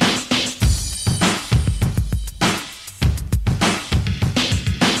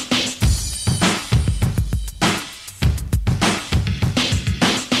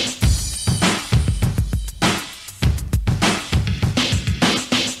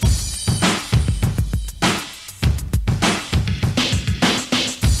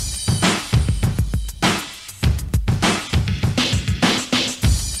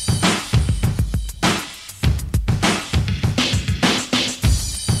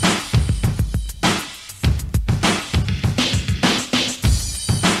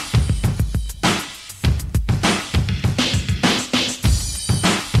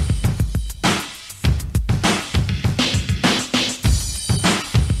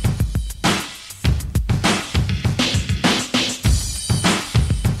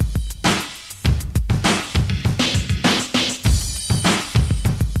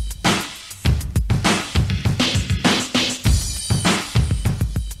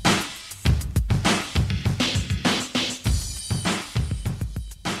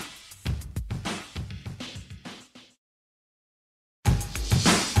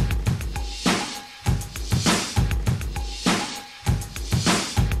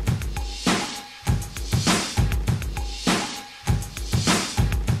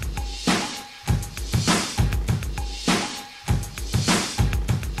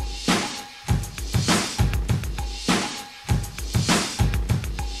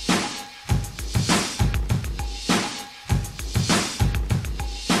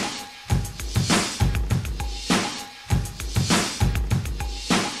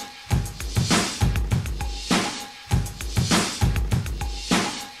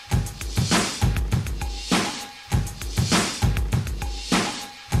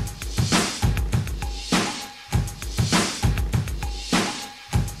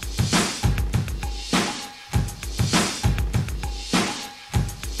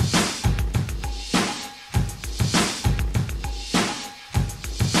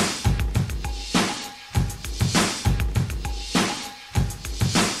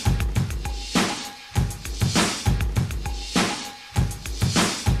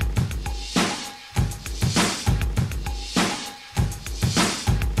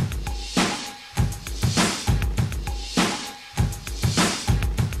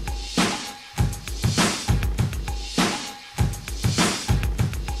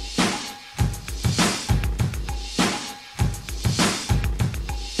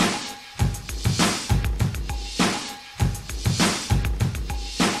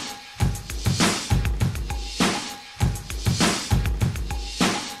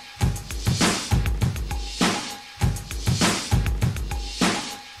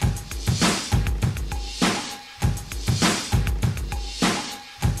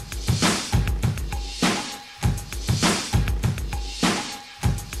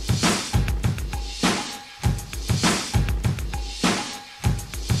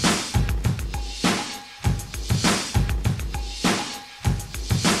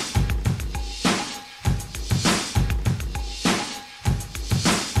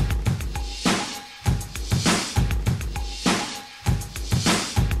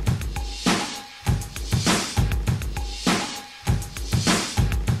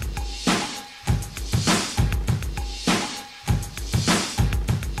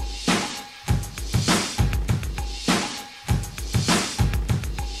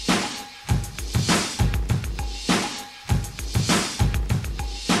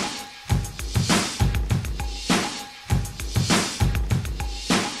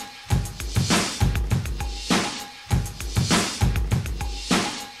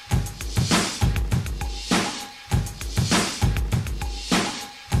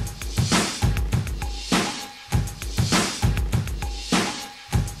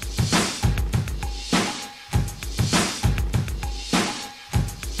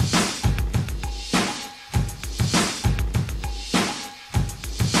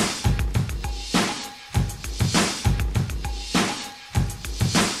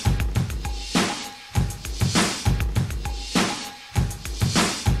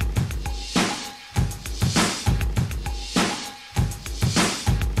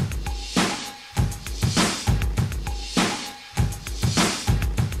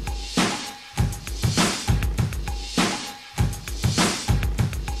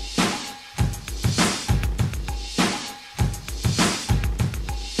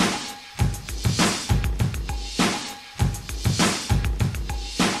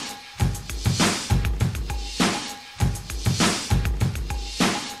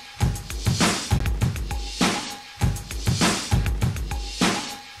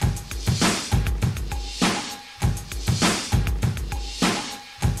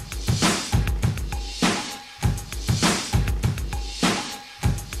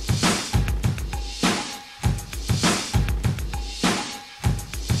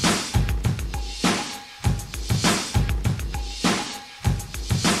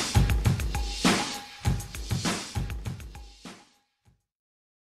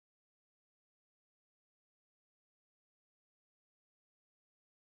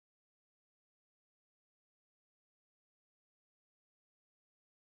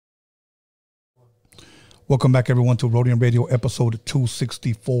 Welcome back, everyone, to Roadium Radio, episode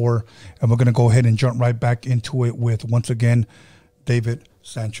 264. And we're going to go ahead and jump right back into it with, once again, David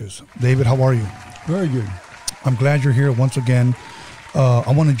Sanchez. David, how are you? Very good. I'm glad you're here once again.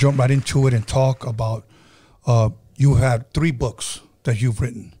 I want to jump right into it and talk about, you had 3 books that you've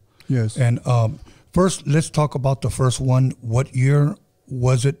written. Yes. And first, let's talk about the first one. What year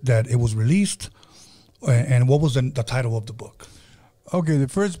was it that it was released? And what was the title of the book? Okay, the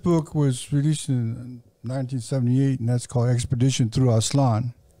first book was released in 1978, and that's called Expedition Through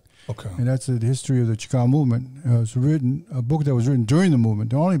Aztlan. Okay. And that's the history of the Chicano movement. It was written, a book that was written during the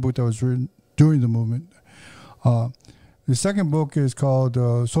movement, the only book that was written during the movement. The second book is called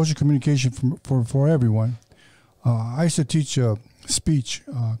Social Communication for Everyone. I used to teach a speech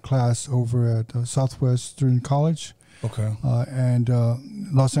class over at Southwestern College. Okay. And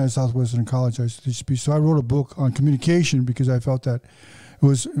Los Angeles Southwestern College, I used to teach speech. So I wrote a book on communication because I felt that it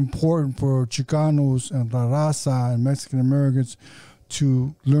was important for Chicanos and La Raza and Mexican Americans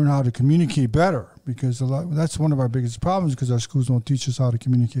to learn how to communicate better, because that's one of our biggest problems, because our schools don't teach us how to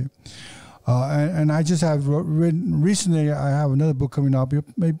communicate. And I just have written recently, I have another book coming out,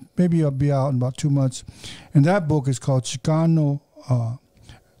 maybe it'll be out in about 2 months. And that book is called Chicano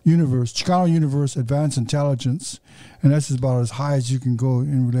Universe Advanced Intelligence, and that's about as high as you can go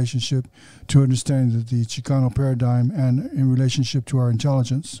in relationship to understanding the Chicano paradigm and in relationship to our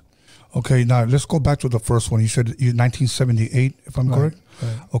intelligence. Okay, now let's go back to the first one. You said 1978, if I'm correct?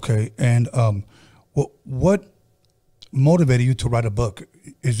 Right. Okay, and what motivated you to write a book?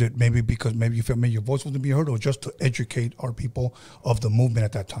 Is it maybe because maybe you felt maybe your voice wasn't being heard, or just to educate our people of the movement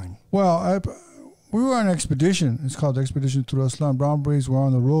at that time? Well, we were on an expedition. It's called Expedition Through Aztlan. Brown Berets were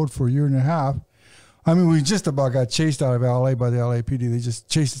on the road for a year and a half. I mean, we just about got chased out of LA by the LAPD. They just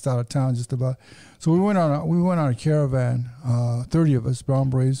chased us out of town just about. So we went on a caravan. 30 of us, Brown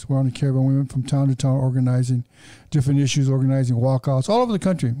Berets, were on a caravan. We went from town to town organizing different issues, organizing walkouts all over the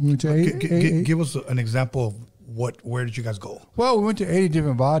country. We went to give us an example of where did you guys go? Well, we went to 80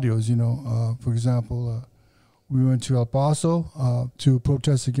 different barrios. For example, we went to El Paso to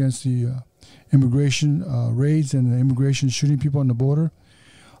protest against the immigration raids and the immigration shooting people on the border.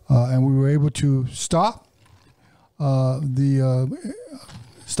 And we were able to stop the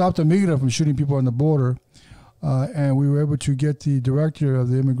migra from shooting people on the border. And we were able to get the director of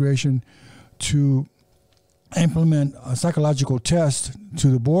the immigration to implement a psychological test to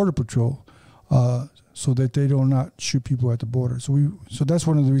the Border Patrol so that they do not shoot people at the border. So that's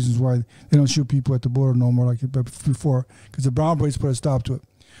one of the reasons why they don't shoot people at the border no more like before, because the Brown Berets put a stop to it.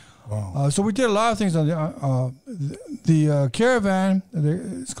 Wow. So we did a lot of things on the caravan.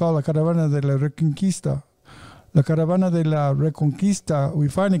 It's called La Caravana de la Reconquista. La Caravana de la Reconquista, we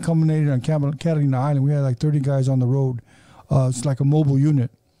finally culminated on Catalina Island. We had like 30 guys on the road. It's like a mobile unit.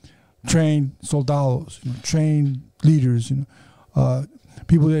 Trained soldados, trained leaders,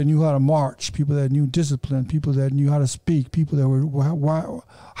 people that knew how to march, people that knew discipline, people that knew how to speak, people that were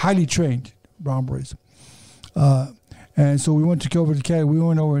highly trained, Brown Berets. And so we went over to Catalina. We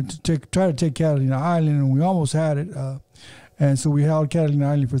went over to try to take Catalina Island, and we almost had it. And so we held Catalina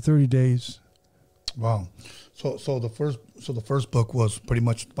Island for 30 days. Wow. So the first book was pretty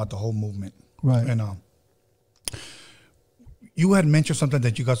much about the whole movement, right? And you had mentioned something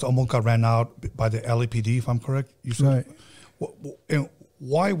that you guys almost got ran out by the LAPD, if I'm correct. You said, right. And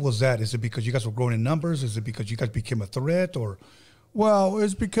why was that? Is it because you guys were growing in numbers? Is it because you guys became a threat, or? Well,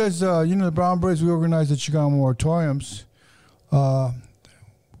 it's because, the Brown Berets, we organized the Chicano moratoriums.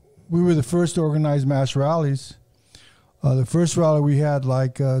 We were the first to organize mass rallies. The first rally we had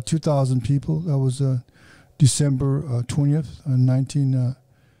like 2,000 people. That was December 20th,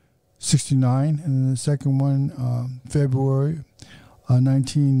 1969. And then the second one, February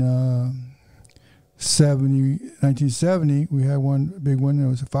 1970, we had one big one. It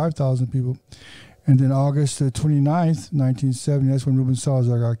was 5,000 people. And then August 29th, 1970, that's when Ruben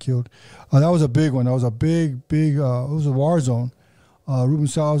Salazar got killed. That was a big one. That was a big, it was a war zone. Ruben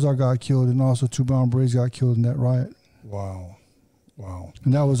Salazar got killed, and also 2 Brown Berets got killed in that riot. Wow.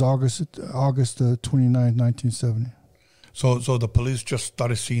 And that was August 29th, 1970. So the police just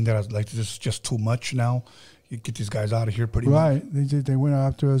started seeing that as like, this is just too much now. You get these guys out of here pretty much. Right. They went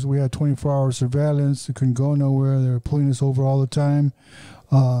after us. We had 24-hour surveillance. They couldn't go nowhere. They were pulling us over all the time.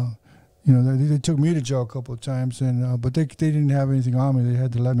 They took me to jail a couple of times, and but they didn't have anything on me. They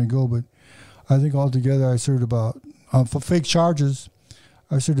had to let me go. But I think altogether I served about, for fake charges,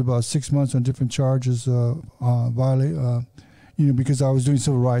 I served about 6 months on different charges, because I was doing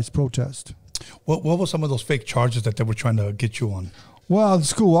civil rights protest. What were some of those fake charges that they were trying to get you on? Well, the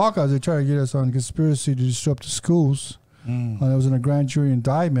school walkouts, they tried to get us on conspiracy to disrupt the schools. That was in a grand jury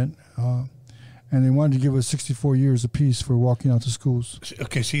indictment. and they wanted to give us 64 years apiece for walking out to schools.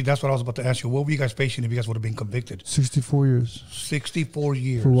 Okay, see, that's what I was about to ask you. What were you guys facing if you guys would have been convicted? 64 years. 64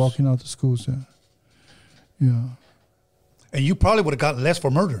 years. For walking out to schools, yeah. Yeah. And you probably would have gotten less for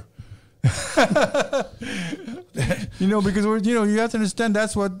murder. You know, because you have to understand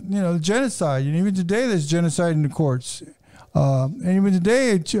that's what, genocide. And even today there's genocide in the courts. And even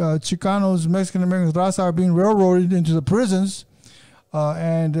today, Chicanos, Mexican Americans, Raza are being railroaded into the prisons.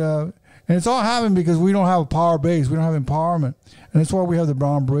 And it's all happening because we don't have a power base. We don't have empowerment. And that's why we have the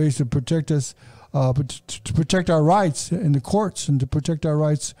Brown Berets to protect us, to protect our rights in the courts and to protect our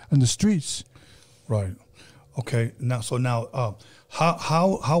rights in the streets. Right. Okay. Now,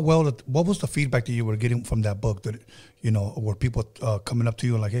 how well, what was the feedback that you were getting from that book? That, were people coming up to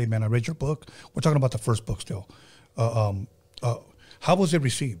you and like, hey, man, I read your book? We're talking about the first book still. How was it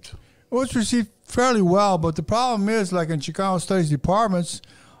received? It was received fairly well, but the problem is, like in Chicano studies departments,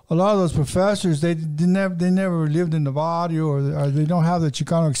 a lot of those professors, they never lived in the barrio, or they don't have the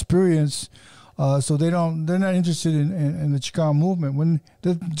Chicano experience, so they're not interested in the Chicano movement. When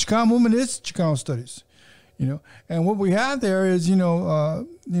the Chicano movement is Chicano studies, and what we have there is the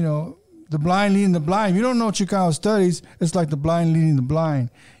blind leading the blind. If you don't know Chicano studies, it's like the blind leading the blind.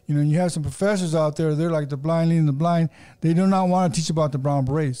 And you have some professors out there, they're like the blind leading the blind. They do not want to teach about the Brown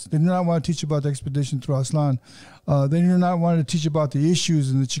Berets. They do not want to teach about the expedition through Aztlan. They do not want to teach about the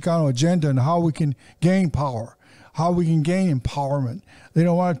issues and the Chicano agenda and how we can gain power, how we can gain empowerment. They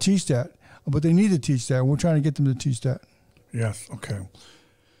don't want to teach that, but they need to teach that. And we're trying to get them to teach that. Yes, okay.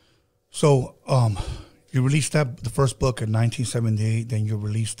 So you released the first book in 1978, then you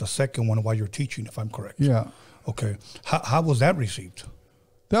released the second one while you're teaching, if I'm correct. Yeah. Okay. How was that received?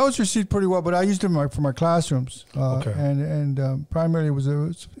 That was received pretty well, but I used them for my classrooms. Okay. And primarily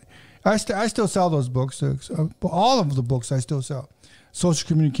I still sell those books. All of the books I still sell. Social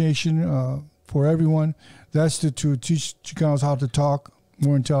communication for everyone. That's to teach Chicanos how to talk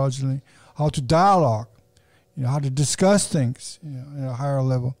more intelligently, how to dialogue, how to discuss things at a higher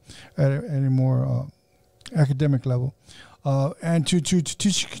level, at a more academic level. And to teach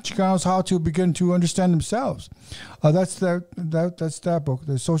Chicanos how to begin to understand themselves. That's that book,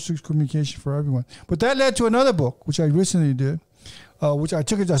 the Social Communication for Everyone. But that led to another book, which I recently did, which I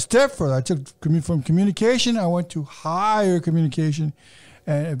took it a step further. I took from communication, I went to higher communication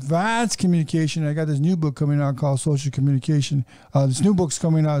and advanced communication. I got this new book coming out called Social Communication. This new book's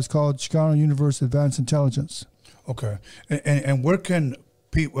coming out. It's called Chicano Universe Advanced Intelligence. Okay. And where can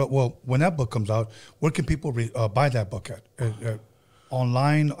people, when that book comes out, where can people buy that book at?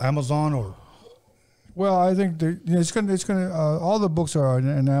 Online, Amazon, or? Well, I think it's gonna. All the books are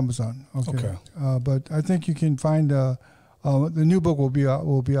on Amazon. Okay. But I think you can find the new book will be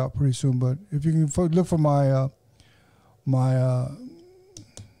out pretty soon. But if you can look for my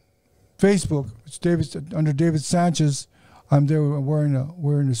Facebook, it's under David Sanchez. I'm there wearing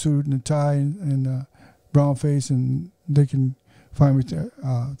a suit and a tie and brown face, and they can find me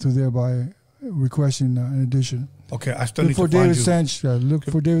through there by requesting an edition. Okay, I still look need for to David find you. Sanchez. Look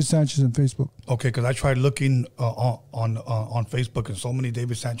for David Sanchez on Facebook. Okay, because I tried looking on Facebook, and so many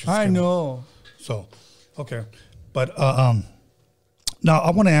David Sanchez. I know. So, okay, but now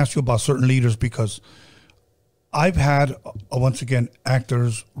I want to ask you about certain leaders, because I've had once again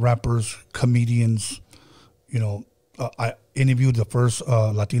actors, rappers, comedians. I interviewed the first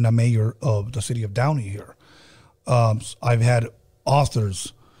Latina mayor of the city of Downey here. I've had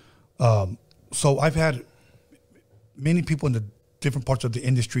authors. So I've had many people in the different parts of the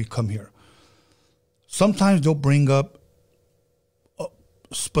industry come here. Sometimes they'll bring up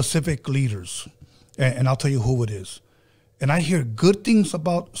specific leaders, and I'll tell you who it is. And I hear good things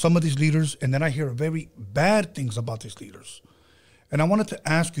about some of these leaders, and then I hear very bad things about these leaders. And I wanted to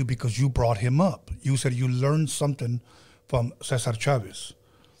ask you, because you brought him up. You said you learned something from Cesar Chavez.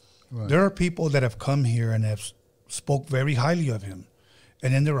 Right. There are people that have come here and have spoke very highly of him.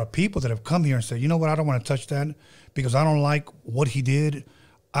 And then there are people that have come here and said, you know what, I don't want to touch that because I don't like what he did.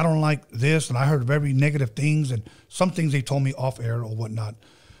 I don't like this. And I heard very negative things, and some things they told me off air or whatnot.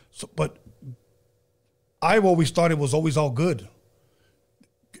 So, but I've always thought it was always all good.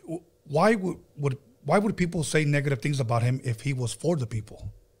 Why would people say negative things about him if he was for the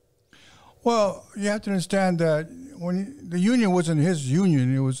people? Well, you have to understand that when the union wasn't his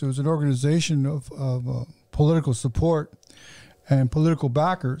union, it was an organization of political support and political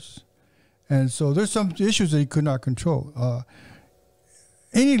backers, and so there's some issues that he could not control.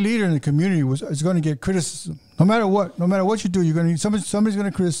 Any leader in the community is going to get criticism, no matter what. No matter what you do, somebody's going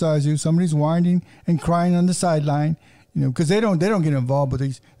to criticize you. Somebody's whining and crying on the sideline, because they don't get involved, but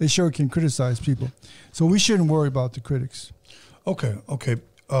they sure can criticize people. So we shouldn't worry about the critics. Okay.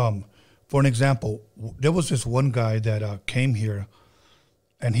 For an example, there was this one guy that came here,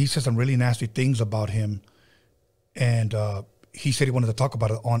 and he said some really nasty things about him, and he said he wanted to talk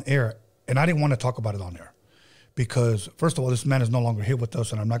about it on air, and I didn't want to talk about it on air because, first of all, this man is no longer here with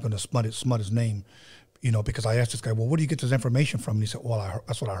us, and I'm not going to smut his name, you know, because I asked this guy, well, where do you get this information from? And he said, well,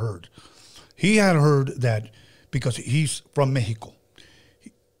 that's what I heard. He had heard that because he's from Mexico.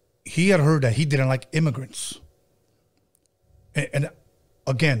 He had heard that he didn't like immigrants. And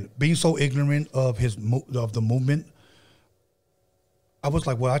again, being so ignorant of the movement, I was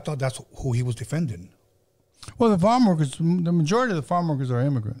like, well, I thought that's who he was defending. Well, the farm workers, the majority of the farm workers are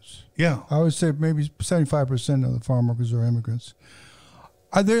immigrants. Yeah. I would say maybe 75% of the farm workers are immigrants.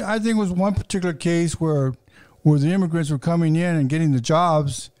 I think it was one particular case where the immigrants were coming in and getting the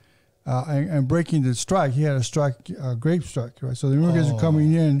jobs and breaking the strike. He had a strike, grape strike, right? So the immigrants were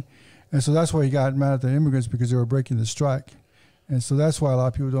coming in, and so that's why he got mad at the immigrants, because they were breaking the strike. And so that's why a lot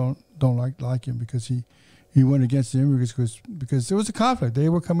of people don't like him, because he went against the immigrants because there was a conflict. They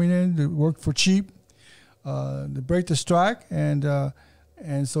were coming in to work for cheap, to break the strike, and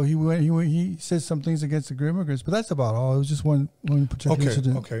so he said some things against the immigrants. But that's about all. It was just one particular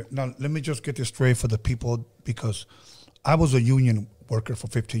incident. Okay. Now let me just get this straight for the people, because I was a union worker for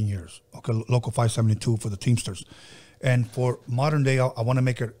 15 years. Okay, Local 572 for the Teamsters, and for modern day, I want to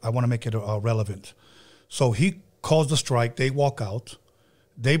make it relevant. So he calls the strike. They walk out.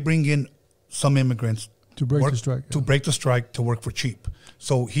 They bring in some immigrants to break the strike. To break the strike, to work for cheap.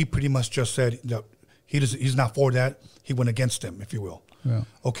 So he pretty much just said that he's not for that. He went against them, if you will. Yeah.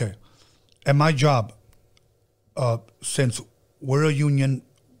 Okay. And my job, since we're a union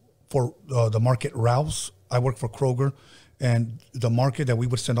for the market Ralph's, I work for Kroger, and the market that we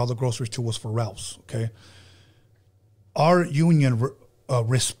would send all the groceries to was for Ralph's. Okay. Our union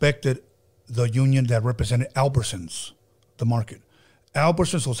respected the union that represented Albertsons, the market.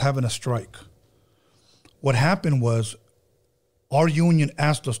 Albertsons was having a strike. What happened was our union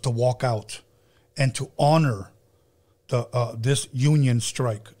asked us to walk out and to honor this union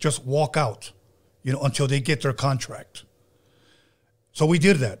strike. Just walk out, until they get their contract. So we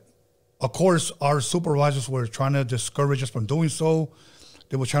did that. Of course, our supervisors were trying to discourage us from doing so.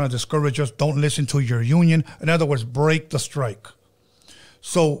 They were trying to discourage us, don't listen to your union. In other words, break the strike.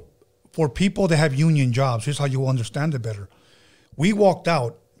 So for people that have union jobs, here's how you will understand it better. We walked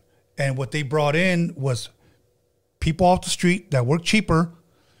out, and what they brought in was people off the street that work cheaper.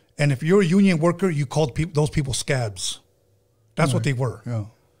 And if you're a union worker, you called those people scabs. That's what they were,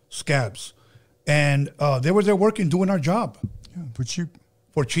 scabs. And they were there working, doing our job. Yeah, for cheap.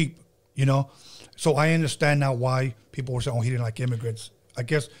 For cheap, So I understand now why people were saying, oh, he didn't like immigrants. I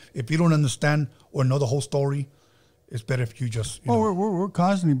guess if you don't understand or know the whole story, it's better if you just, we're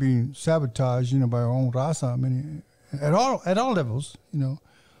constantly being sabotaged, by our own Raza. I mean, at all levels,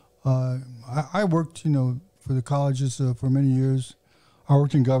 I worked, for the colleges for many years. I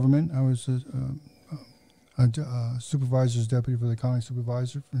worked in government. I was a supervisor's deputy for the county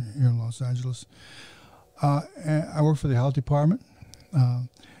supervisor here in Los Angeles. And I worked for the health department.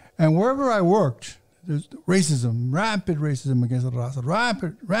 And wherever I worked, there's racism, rampant racism against the Raza,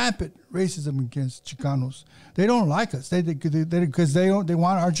 rampant racism against Chicanos. They don't like us. Because they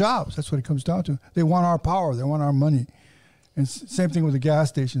want our jobs. That's what it comes down to. They want our power. They want our money. And same thing with the gas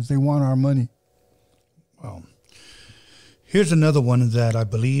stations. They want our money. Wow. Here's another one that I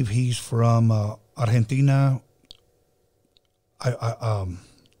believe he's from Argentina.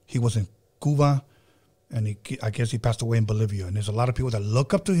 He was in Cuba, and I guess he passed away in Bolivia. And there's a lot of people that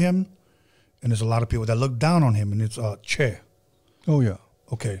look up to him, and there's a lot of people that look down on him, and it's Che. Oh, yeah.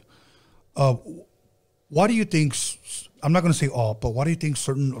 Okay. Why do you think, I'm not going to say all, but why do you think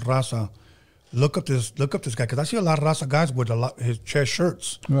certain Raza look up this guy? Because I see a lot of Raza guys with his Che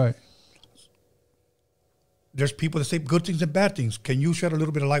shirts. Right. There's people that say good things and bad things. Can you shed a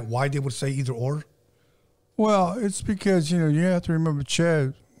little bit of light why they would say either or? Well, it's because, you have to remember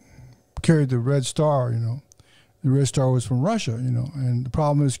Che carried the Red Star, The Red Star was from Russia, And the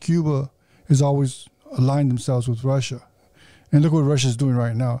problem is Cuba has always aligned themselves with Russia. And look what Russia's doing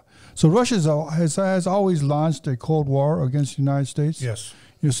right now. So Russia has always launched a Cold War against the United States. Yes.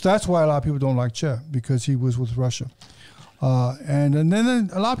 So that's why a lot of people don't like Che, because he was with Russia. And then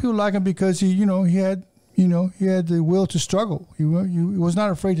a lot of people like him because he had the will to struggle. He was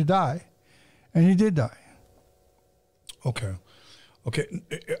not afraid to die, and he did die. Okay.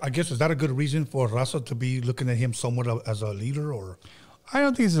 I guess, is that a good reason for Raza to be looking at him somewhat as a leader, or? I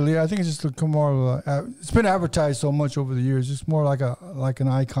don't think he's a leader. I think it's just more of it's been advertised so much over the years. It's more like an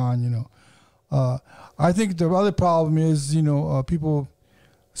icon, I think the other problem is,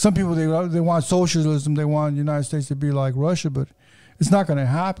 some people, they want socialism. They want the United States to be like Russia, but it's not going to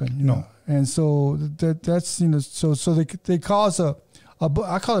happen. You know? And so that's so they cause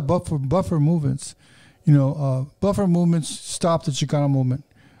I call it buffer movements. Buffer movements stop the Chicano movement.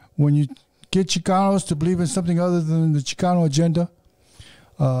 When you get Chicanos to believe in something other than the Chicano agenda,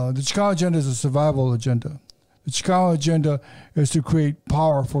 the Chicano agenda is a survival agenda. The Chicano agenda is to create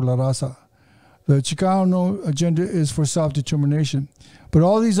power for La Raza. The Chicano agenda is for self-determination. But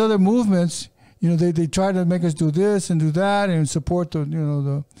all these other movements, they try to make us do this and do that and support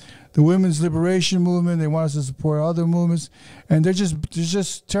the women's liberation movement. They want us to support other movements, and they're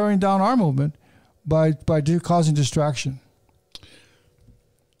just tearing down our movement by causing distraction.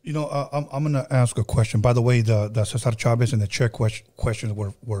 I'm going to ask a question. By the way, the Cesar Chavez and the Czech questions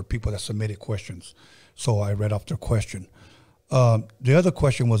were people that submitted questions. So I read off their question. The other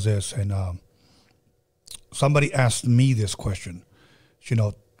question was this, and somebody asked me this question.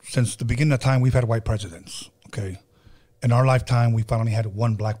 Since the beginning of time, we've had white presidents, okay? In our lifetime, we finally had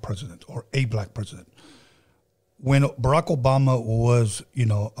one black president or a black president. When Barack Obama was,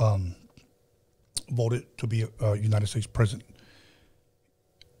 voted to be a United States president,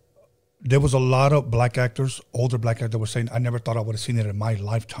 there was a lot of black actors, older black actors, that were saying, I never thought I would have seen it in my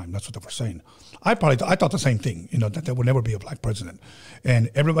lifetime. That's what they were saying. I thought the same thing, that there would never be a black president.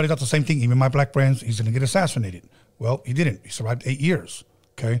 And everybody thought the same thing, even my black friends, he's going to get assassinated. Well, he didn't. He survived 8 years,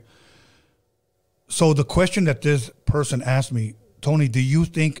 okay? So the question that this person asked me, Tony, do you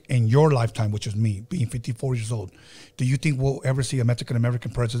think in your lifetime, which is me, being 54 years old, do you think we'll ever see a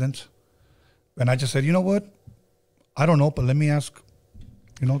Mexican-American president? And I just said, you know what? I don't know, but let me ask,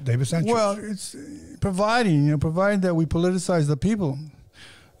 David Sanchez. Well, it's providing that we politicize the people.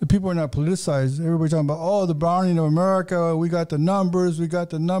 The people are not politicized. Everybody's talking about, the browning of America, we got the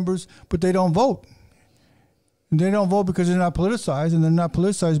numbers, but they don't vote. And they don't vote because they're not politicized, and they're not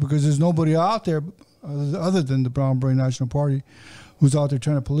politicized because there's nobody out there other than the Brown Brain National Party who's out there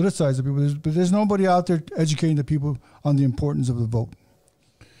trying to politicize the people. But there's nobody out there educating the people on the importance of the vote.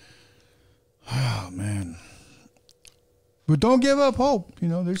 Oh, man. But don't give up hope.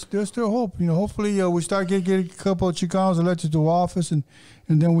 There's still hope. Hopefully we start getting a couple of Chicanos elected to office, and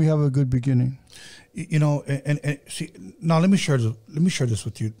then we have a good beginning. And see, now let me share this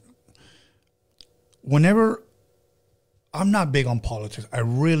with you. Whenever I'm not big on politics, I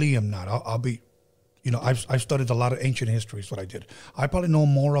really am not. I'll be, I've studied a lot of ancient history. Is what I did. I probably know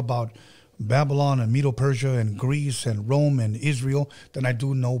more about Babylon and Medo-Persia and Greece and Rome and Israel than I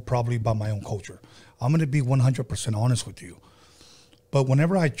do know probably about my own culture. I'm going to be 100% honest with you. But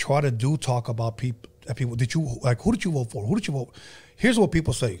whenever I try to talk about people, who did you vote for? Who did you vote? Here's what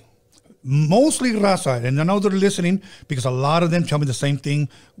people say. Mostly Raza, and I know they're listening because a lot of them tell me the same thing,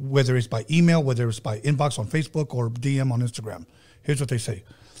 whether it's by email, whether it's by inbox on Facebook or DM on Instagram. Here's what they say.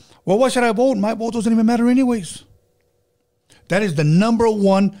 Well, why should I vote? My vote doesn't even matter anyways. That is the number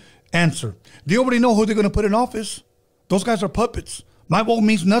one answer. They already know who they're going to put in office. Those guys are puppets. My vote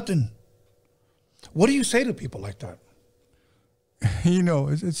means nothing. What do you say to people like that?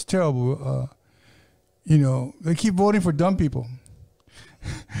 It's terrible. They keep voting for dumb people.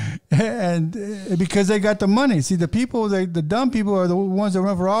 And because they got the money. See, the dumb people are the ones that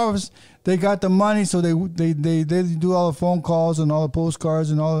run for office. They got the money, so they do all the phone calls and all the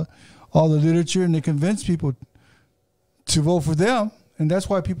postcards and all the literature, and they convince people to vote for them. And that's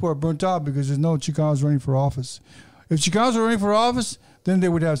why people are burnt out, because there's no Chicanos running for office. If Chicanos are running for office, then they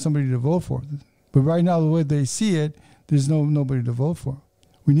would have somebody to vote for. But right now, the way they see it, there's nobody to vote for.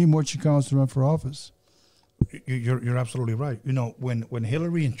 We need more Chicanos to run for office. You're absolutely right. When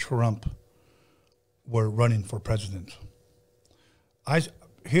Hillary and Trump were running for president,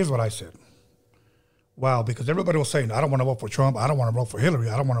 here's what I said. Wow, because everybody was saying, I don't want to vote for Trump. I don't want to vote for Hillary.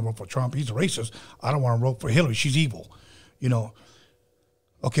 I don't want to vote for Trump. He's a racist. I don't want to vote for Hillary. She's evil.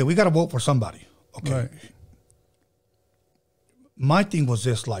 Okay, we got to vote for somebody. Okay. Right. My thing was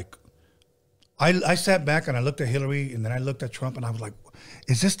this, I sat back and I looked at Hillary and then I looked at Trump and I was like,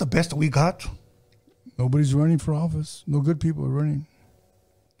 is this the best that we got? Nobody's running for office. No good people are running.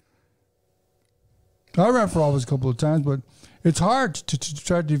 I ran for office a couple of times, but it's hard to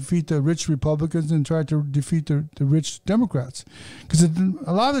try to defeat the rich Republicans and try to defeat the rich Democrats, because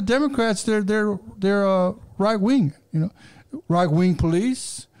a lot of the Democrats they're right wing, right wing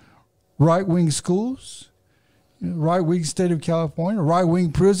police, right wing schools, right wing state of California, right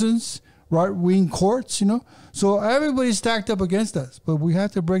wing prisons, right wing courts. So everybody's stacked up against us, but we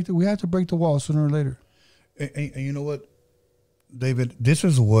have to break the wall sooner or later. And you know what, David, this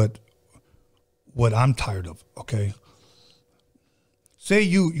is what I'm tired of. Okay. Say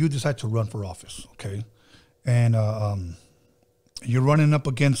you decide to run for office, okay, and You're running up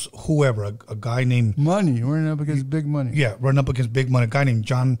against whoever, a guy named Money. Running up against big money. Yeah, running up against big money. A guy named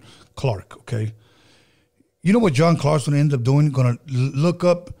John Clark. Okay, you know what John Clark's going to end up doing? Going to look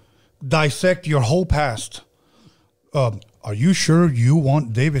up, dissect your whole past. Are you sure you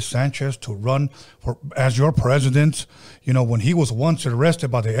want David Sanchez to run as your president? You know, when he was once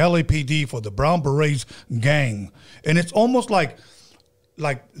arrested by the LAPD for the Brown Berets gang, and it's almost like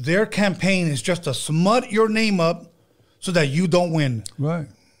their campaign is just to smut your name up so that you don't win. Right.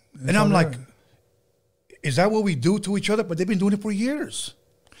 And I'm like, is that what we do to each other? But they've been doing it for years.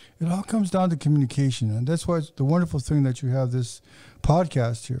 It all comes down to communication, and that's why it's the wonderful thing that you have this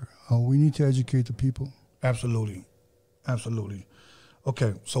podcast here. We need to educate the people. Absolutely. Absolutely.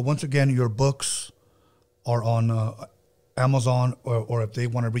 Okay, so once again, your books are on Amazon, or if they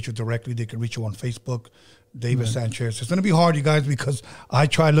want to reach you directly, they can reach you on Facebook, David Sanchez. It's going to be hard, you guys, because I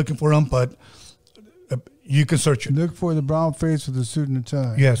tried looking for them, but you can search it. Look for the brown face with the suit and the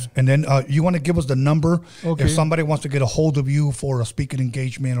tie. Yes, and then you want to give us the number Okay. if somebody wants to get a hold of you for a speaking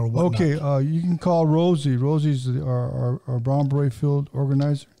engagement or whatnot. Okay, you can call Rosie. Rosie's our Brown Beret field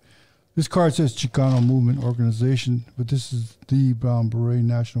organizer. This card says Chicano Movement Organization, but this is the Brown Beret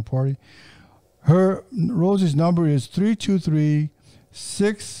National Party. Rosie's number is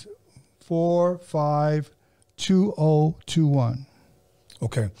 323-645-2021.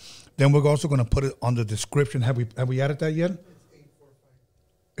 Okay. Then we're also going to put it on the description. Have we added that yet? It's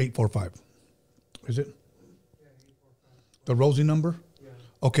 845. 845. Is it? Yeah, 845. The Rosie number? Yeah.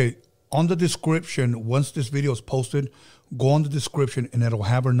 Okay. On the description, once this video is posted, go on the description and it'll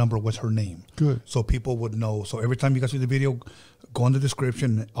have her number with her name. Good. So people would know. So every time you guys see the video, go on the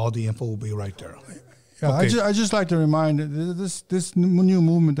description. All the info will be right there. Yeah, Okay. I just like to remind this new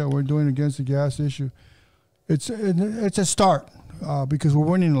movement that we're doing against the gas issue. It's a start because we're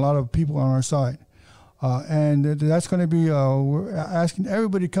winning a lot of people on our side, and that's going to be. We're asking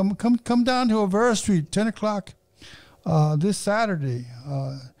everybody come down to Olvera Street, 10 o'clock this Saturday.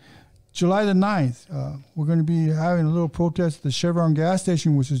 July the 9th, we're going to be having a little protest at the Chevron gas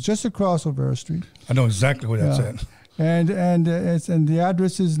station, which is just across Olvera Street. I know exactly where that's at. And the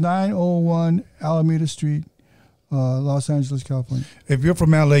address is 901 Alameda Street, Los Angeles, California. If you're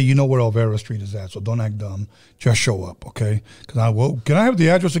from LA, you know where Olvera Street is at, so don't act dumb. Just show up, okay? Can I have the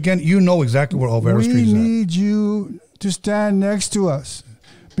address again? You know exactly where Olvera Street is at. We need you to stand next to us,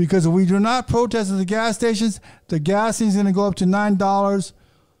 because if we do not protest at the gas stations, the gas is going to go up to $9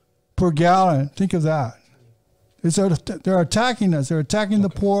 per gallon. Think of that. They're attacking us. They're attacking the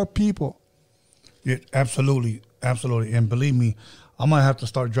poor people. Yeah, absolutely, absolutely. And believe me, I might have to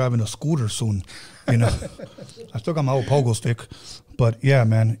start driving a scooter soon. You know, I still got my old pogo stick, but yeah,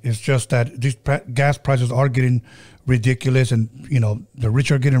 man, it's just that these gas prices are getting ridiculous, and you know, the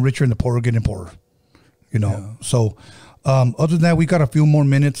rich are getting richer and the poor are getting poorer. You know, so other than that, we got a few more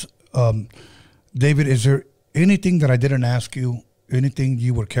minutes. David, is there anything that I didn't ask you? Anything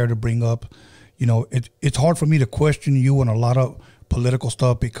you would care to bring up? You know, it's hard for me to question you on a lot of political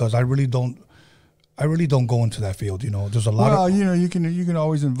stuff because I really don't go into that field. You know, there's a lot. Well, you know, you can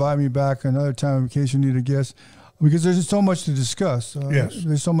always invite me back another time in case you need a guest, because there's so much to discuss. Yes,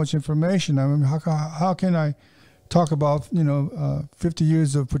 there's so much information. I mean, how can I talk about 50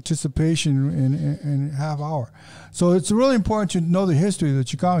 years of participation in a half hour? So it's really important to know the history. The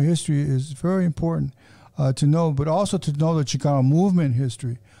Chicano history is very important to know, but also to know the Chicano movement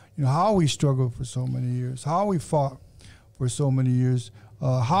history. You know, how we struggled for so many years, how we fought for so many years,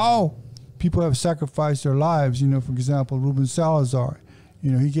 how people have sacrificed their lives. You know, for example, Ruben Salazar.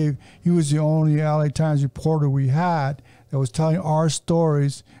 You know, he was the only LA Times reporter we had that was telling our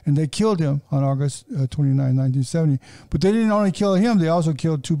stories, and they killed him on August 29, 1970. But they didn't only kill him; they also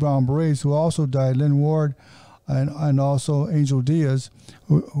killed two Brown Berets who also died, Lynn Ward and also Angel Diaz,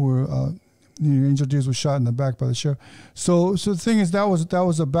 who were. Angel Diaz was shot in the back by the sheriff. So the thing is, that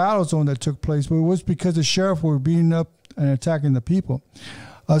was a battle zone that took place, but it was because the sheriff were beating up and attacking the people.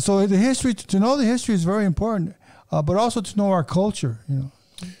 So the history, to know the history is very important, but also to know our culture. You know.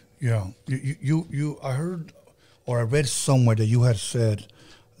 Yeah, you. I heard, or I read somewhere that you had said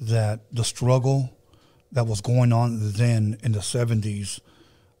that the struggle that was going on then in the 70s,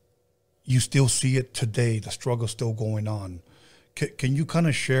 you still see it today. The struggle still going on. Can you kind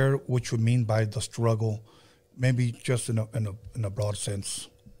of share what you mean by the struggle, maybe just in a broad sense?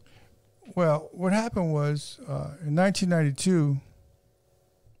 Well, what happened was in 1992,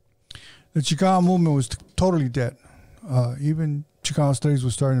 the Chicano movement was totally dead. Even Chicano studies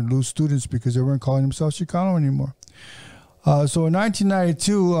was starting to lose students because they weren't calling themselves Chicano anymore. So in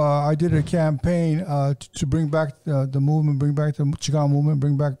 1992, I did a campaign to bring back the movement, bring back the Chicano movement,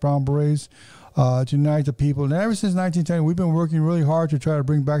 bring back Brown Berets. to unite the people. And ever since 1910, we've been working really hard to try to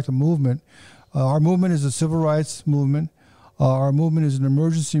bring back the movement. Our movement is a civil rights movement. Our movement is an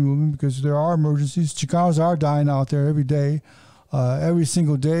emergency movement because there are emergencies. Chicanos are dying out there every day. Every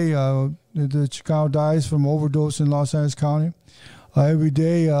single day, the Chicano dies from overdose in Los Angeles County. Every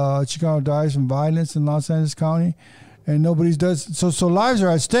day, Chicano dies from violence in Los Angeles County, and nobody's does. So lives are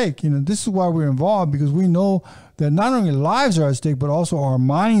at stake. This is why we're involved, because we know that not only lives are at stake, but also our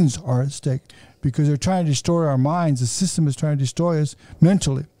minds are at stake, because they're trying to destroy our minds. The system is trying to destroy us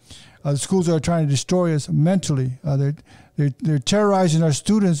mentally. The schools are trying to destroy us mentally. They're terrorizing our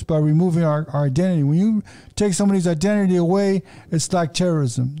students by removing our identity. When you take somebody's identity away, it's like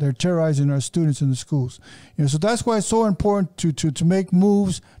terrorism. They're terrorizing our students in the schools. So that's why it's so important to make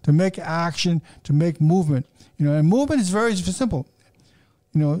moves, to make action, to make movement. And movement is very simple.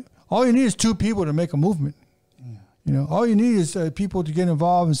 All you need is two people to make a movement. All you need is people to get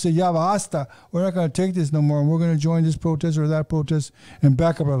involved and say, "Ya basta, we're not going to take this no more, and we're going to join this protest or that protest and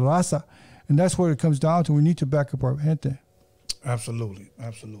back up our raza." And that's what it comes down to. We need to back up our gente. Absolutely,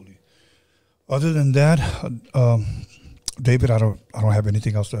 absolutely. Other than that, David, I don't have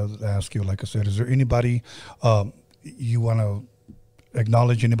anything else to ask you. Like I said, is there anybody you want to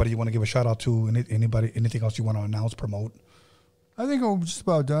acknowledge? Anybody you want to give a shout out to? Anybody? Anything else you want to announce, promote? I think we're just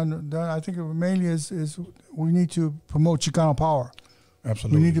about done. I think it mainly is we need to promote Chicano power.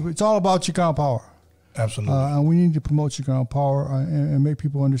 Absolutely. It's all about Chicano power. Absolutely. And we need to promote Chicano power and make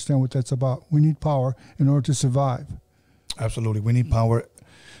people understand what that's about. We need power in order to survive. Absolutely. We need power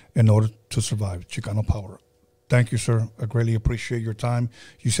in order to survive. Chicano power. Thank you, sir. I greatly appreciate your time.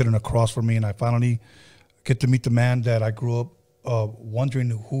 You sitting across from me, and I finally get to meet the man that I grew up wondering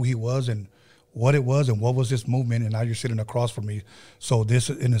who he was and what it was and what was this movement, and now you're sitting across from me. So this,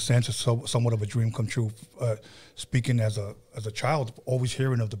 in a sense, is somewhat of a dream come true. Speaking as a child, always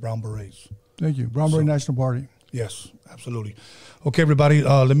hearing of the Brown Berets. Thank you. Brown Beret National Party. Yes, absolutely. Okay, everybody,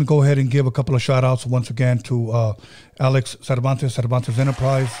 let me go ahead and give a couple of shout-outs once again to Alex Cervantes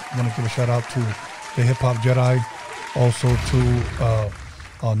Enterprise. I want to give a shout-out to the Hip Hop Jedi, also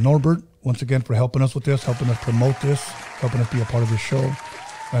to Norbert, once again, for helping us with this, helping us promote this, helping us be a part of this show.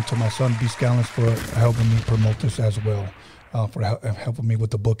 And to my son, Beast Gallons, for helping me promote this as well, for helping me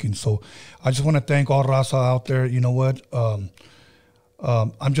with the booking. So I just want to thank all Raza out there. You know what?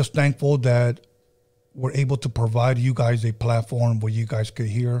 I'm just thankful that we're able to provide you guys a platform where you guys could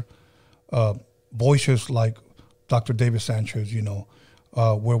hear voices like Dr. David Sanchez,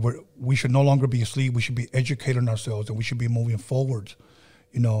 where we should no longer be asleep. We should be educating ourselves, and we should be moving forward,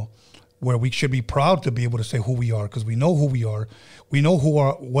 where we should be proud to be able to say who we are, because we know who we are. We know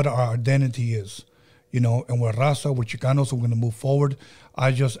what our identity is, and we're Raza, we're Chicanos, so we're going to move forward.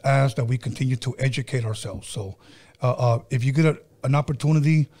 I just ask that we continue to educate ourselves. So if you get an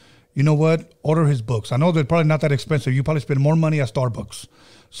opportunity, you know what? Order his books. I know they're probably not that expensive. You probably spend more money at Starbucks.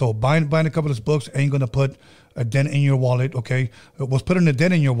 So buying a couple of his books ain't going to put a dent in your wallet, okay? What's putting a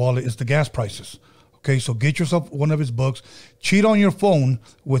dent in your wallet is the gas prices. Okay, so get yourself one of his books. Cheat on your phone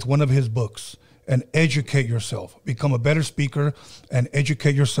with one of his books and educate yourself. Become a better speaker and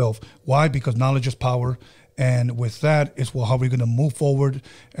educate yourself. Why? Because knowledge is power. And with that is how we're going to move forward.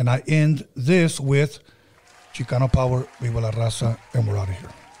 And I end this with Chicano power, viva la raza, and we're out of here.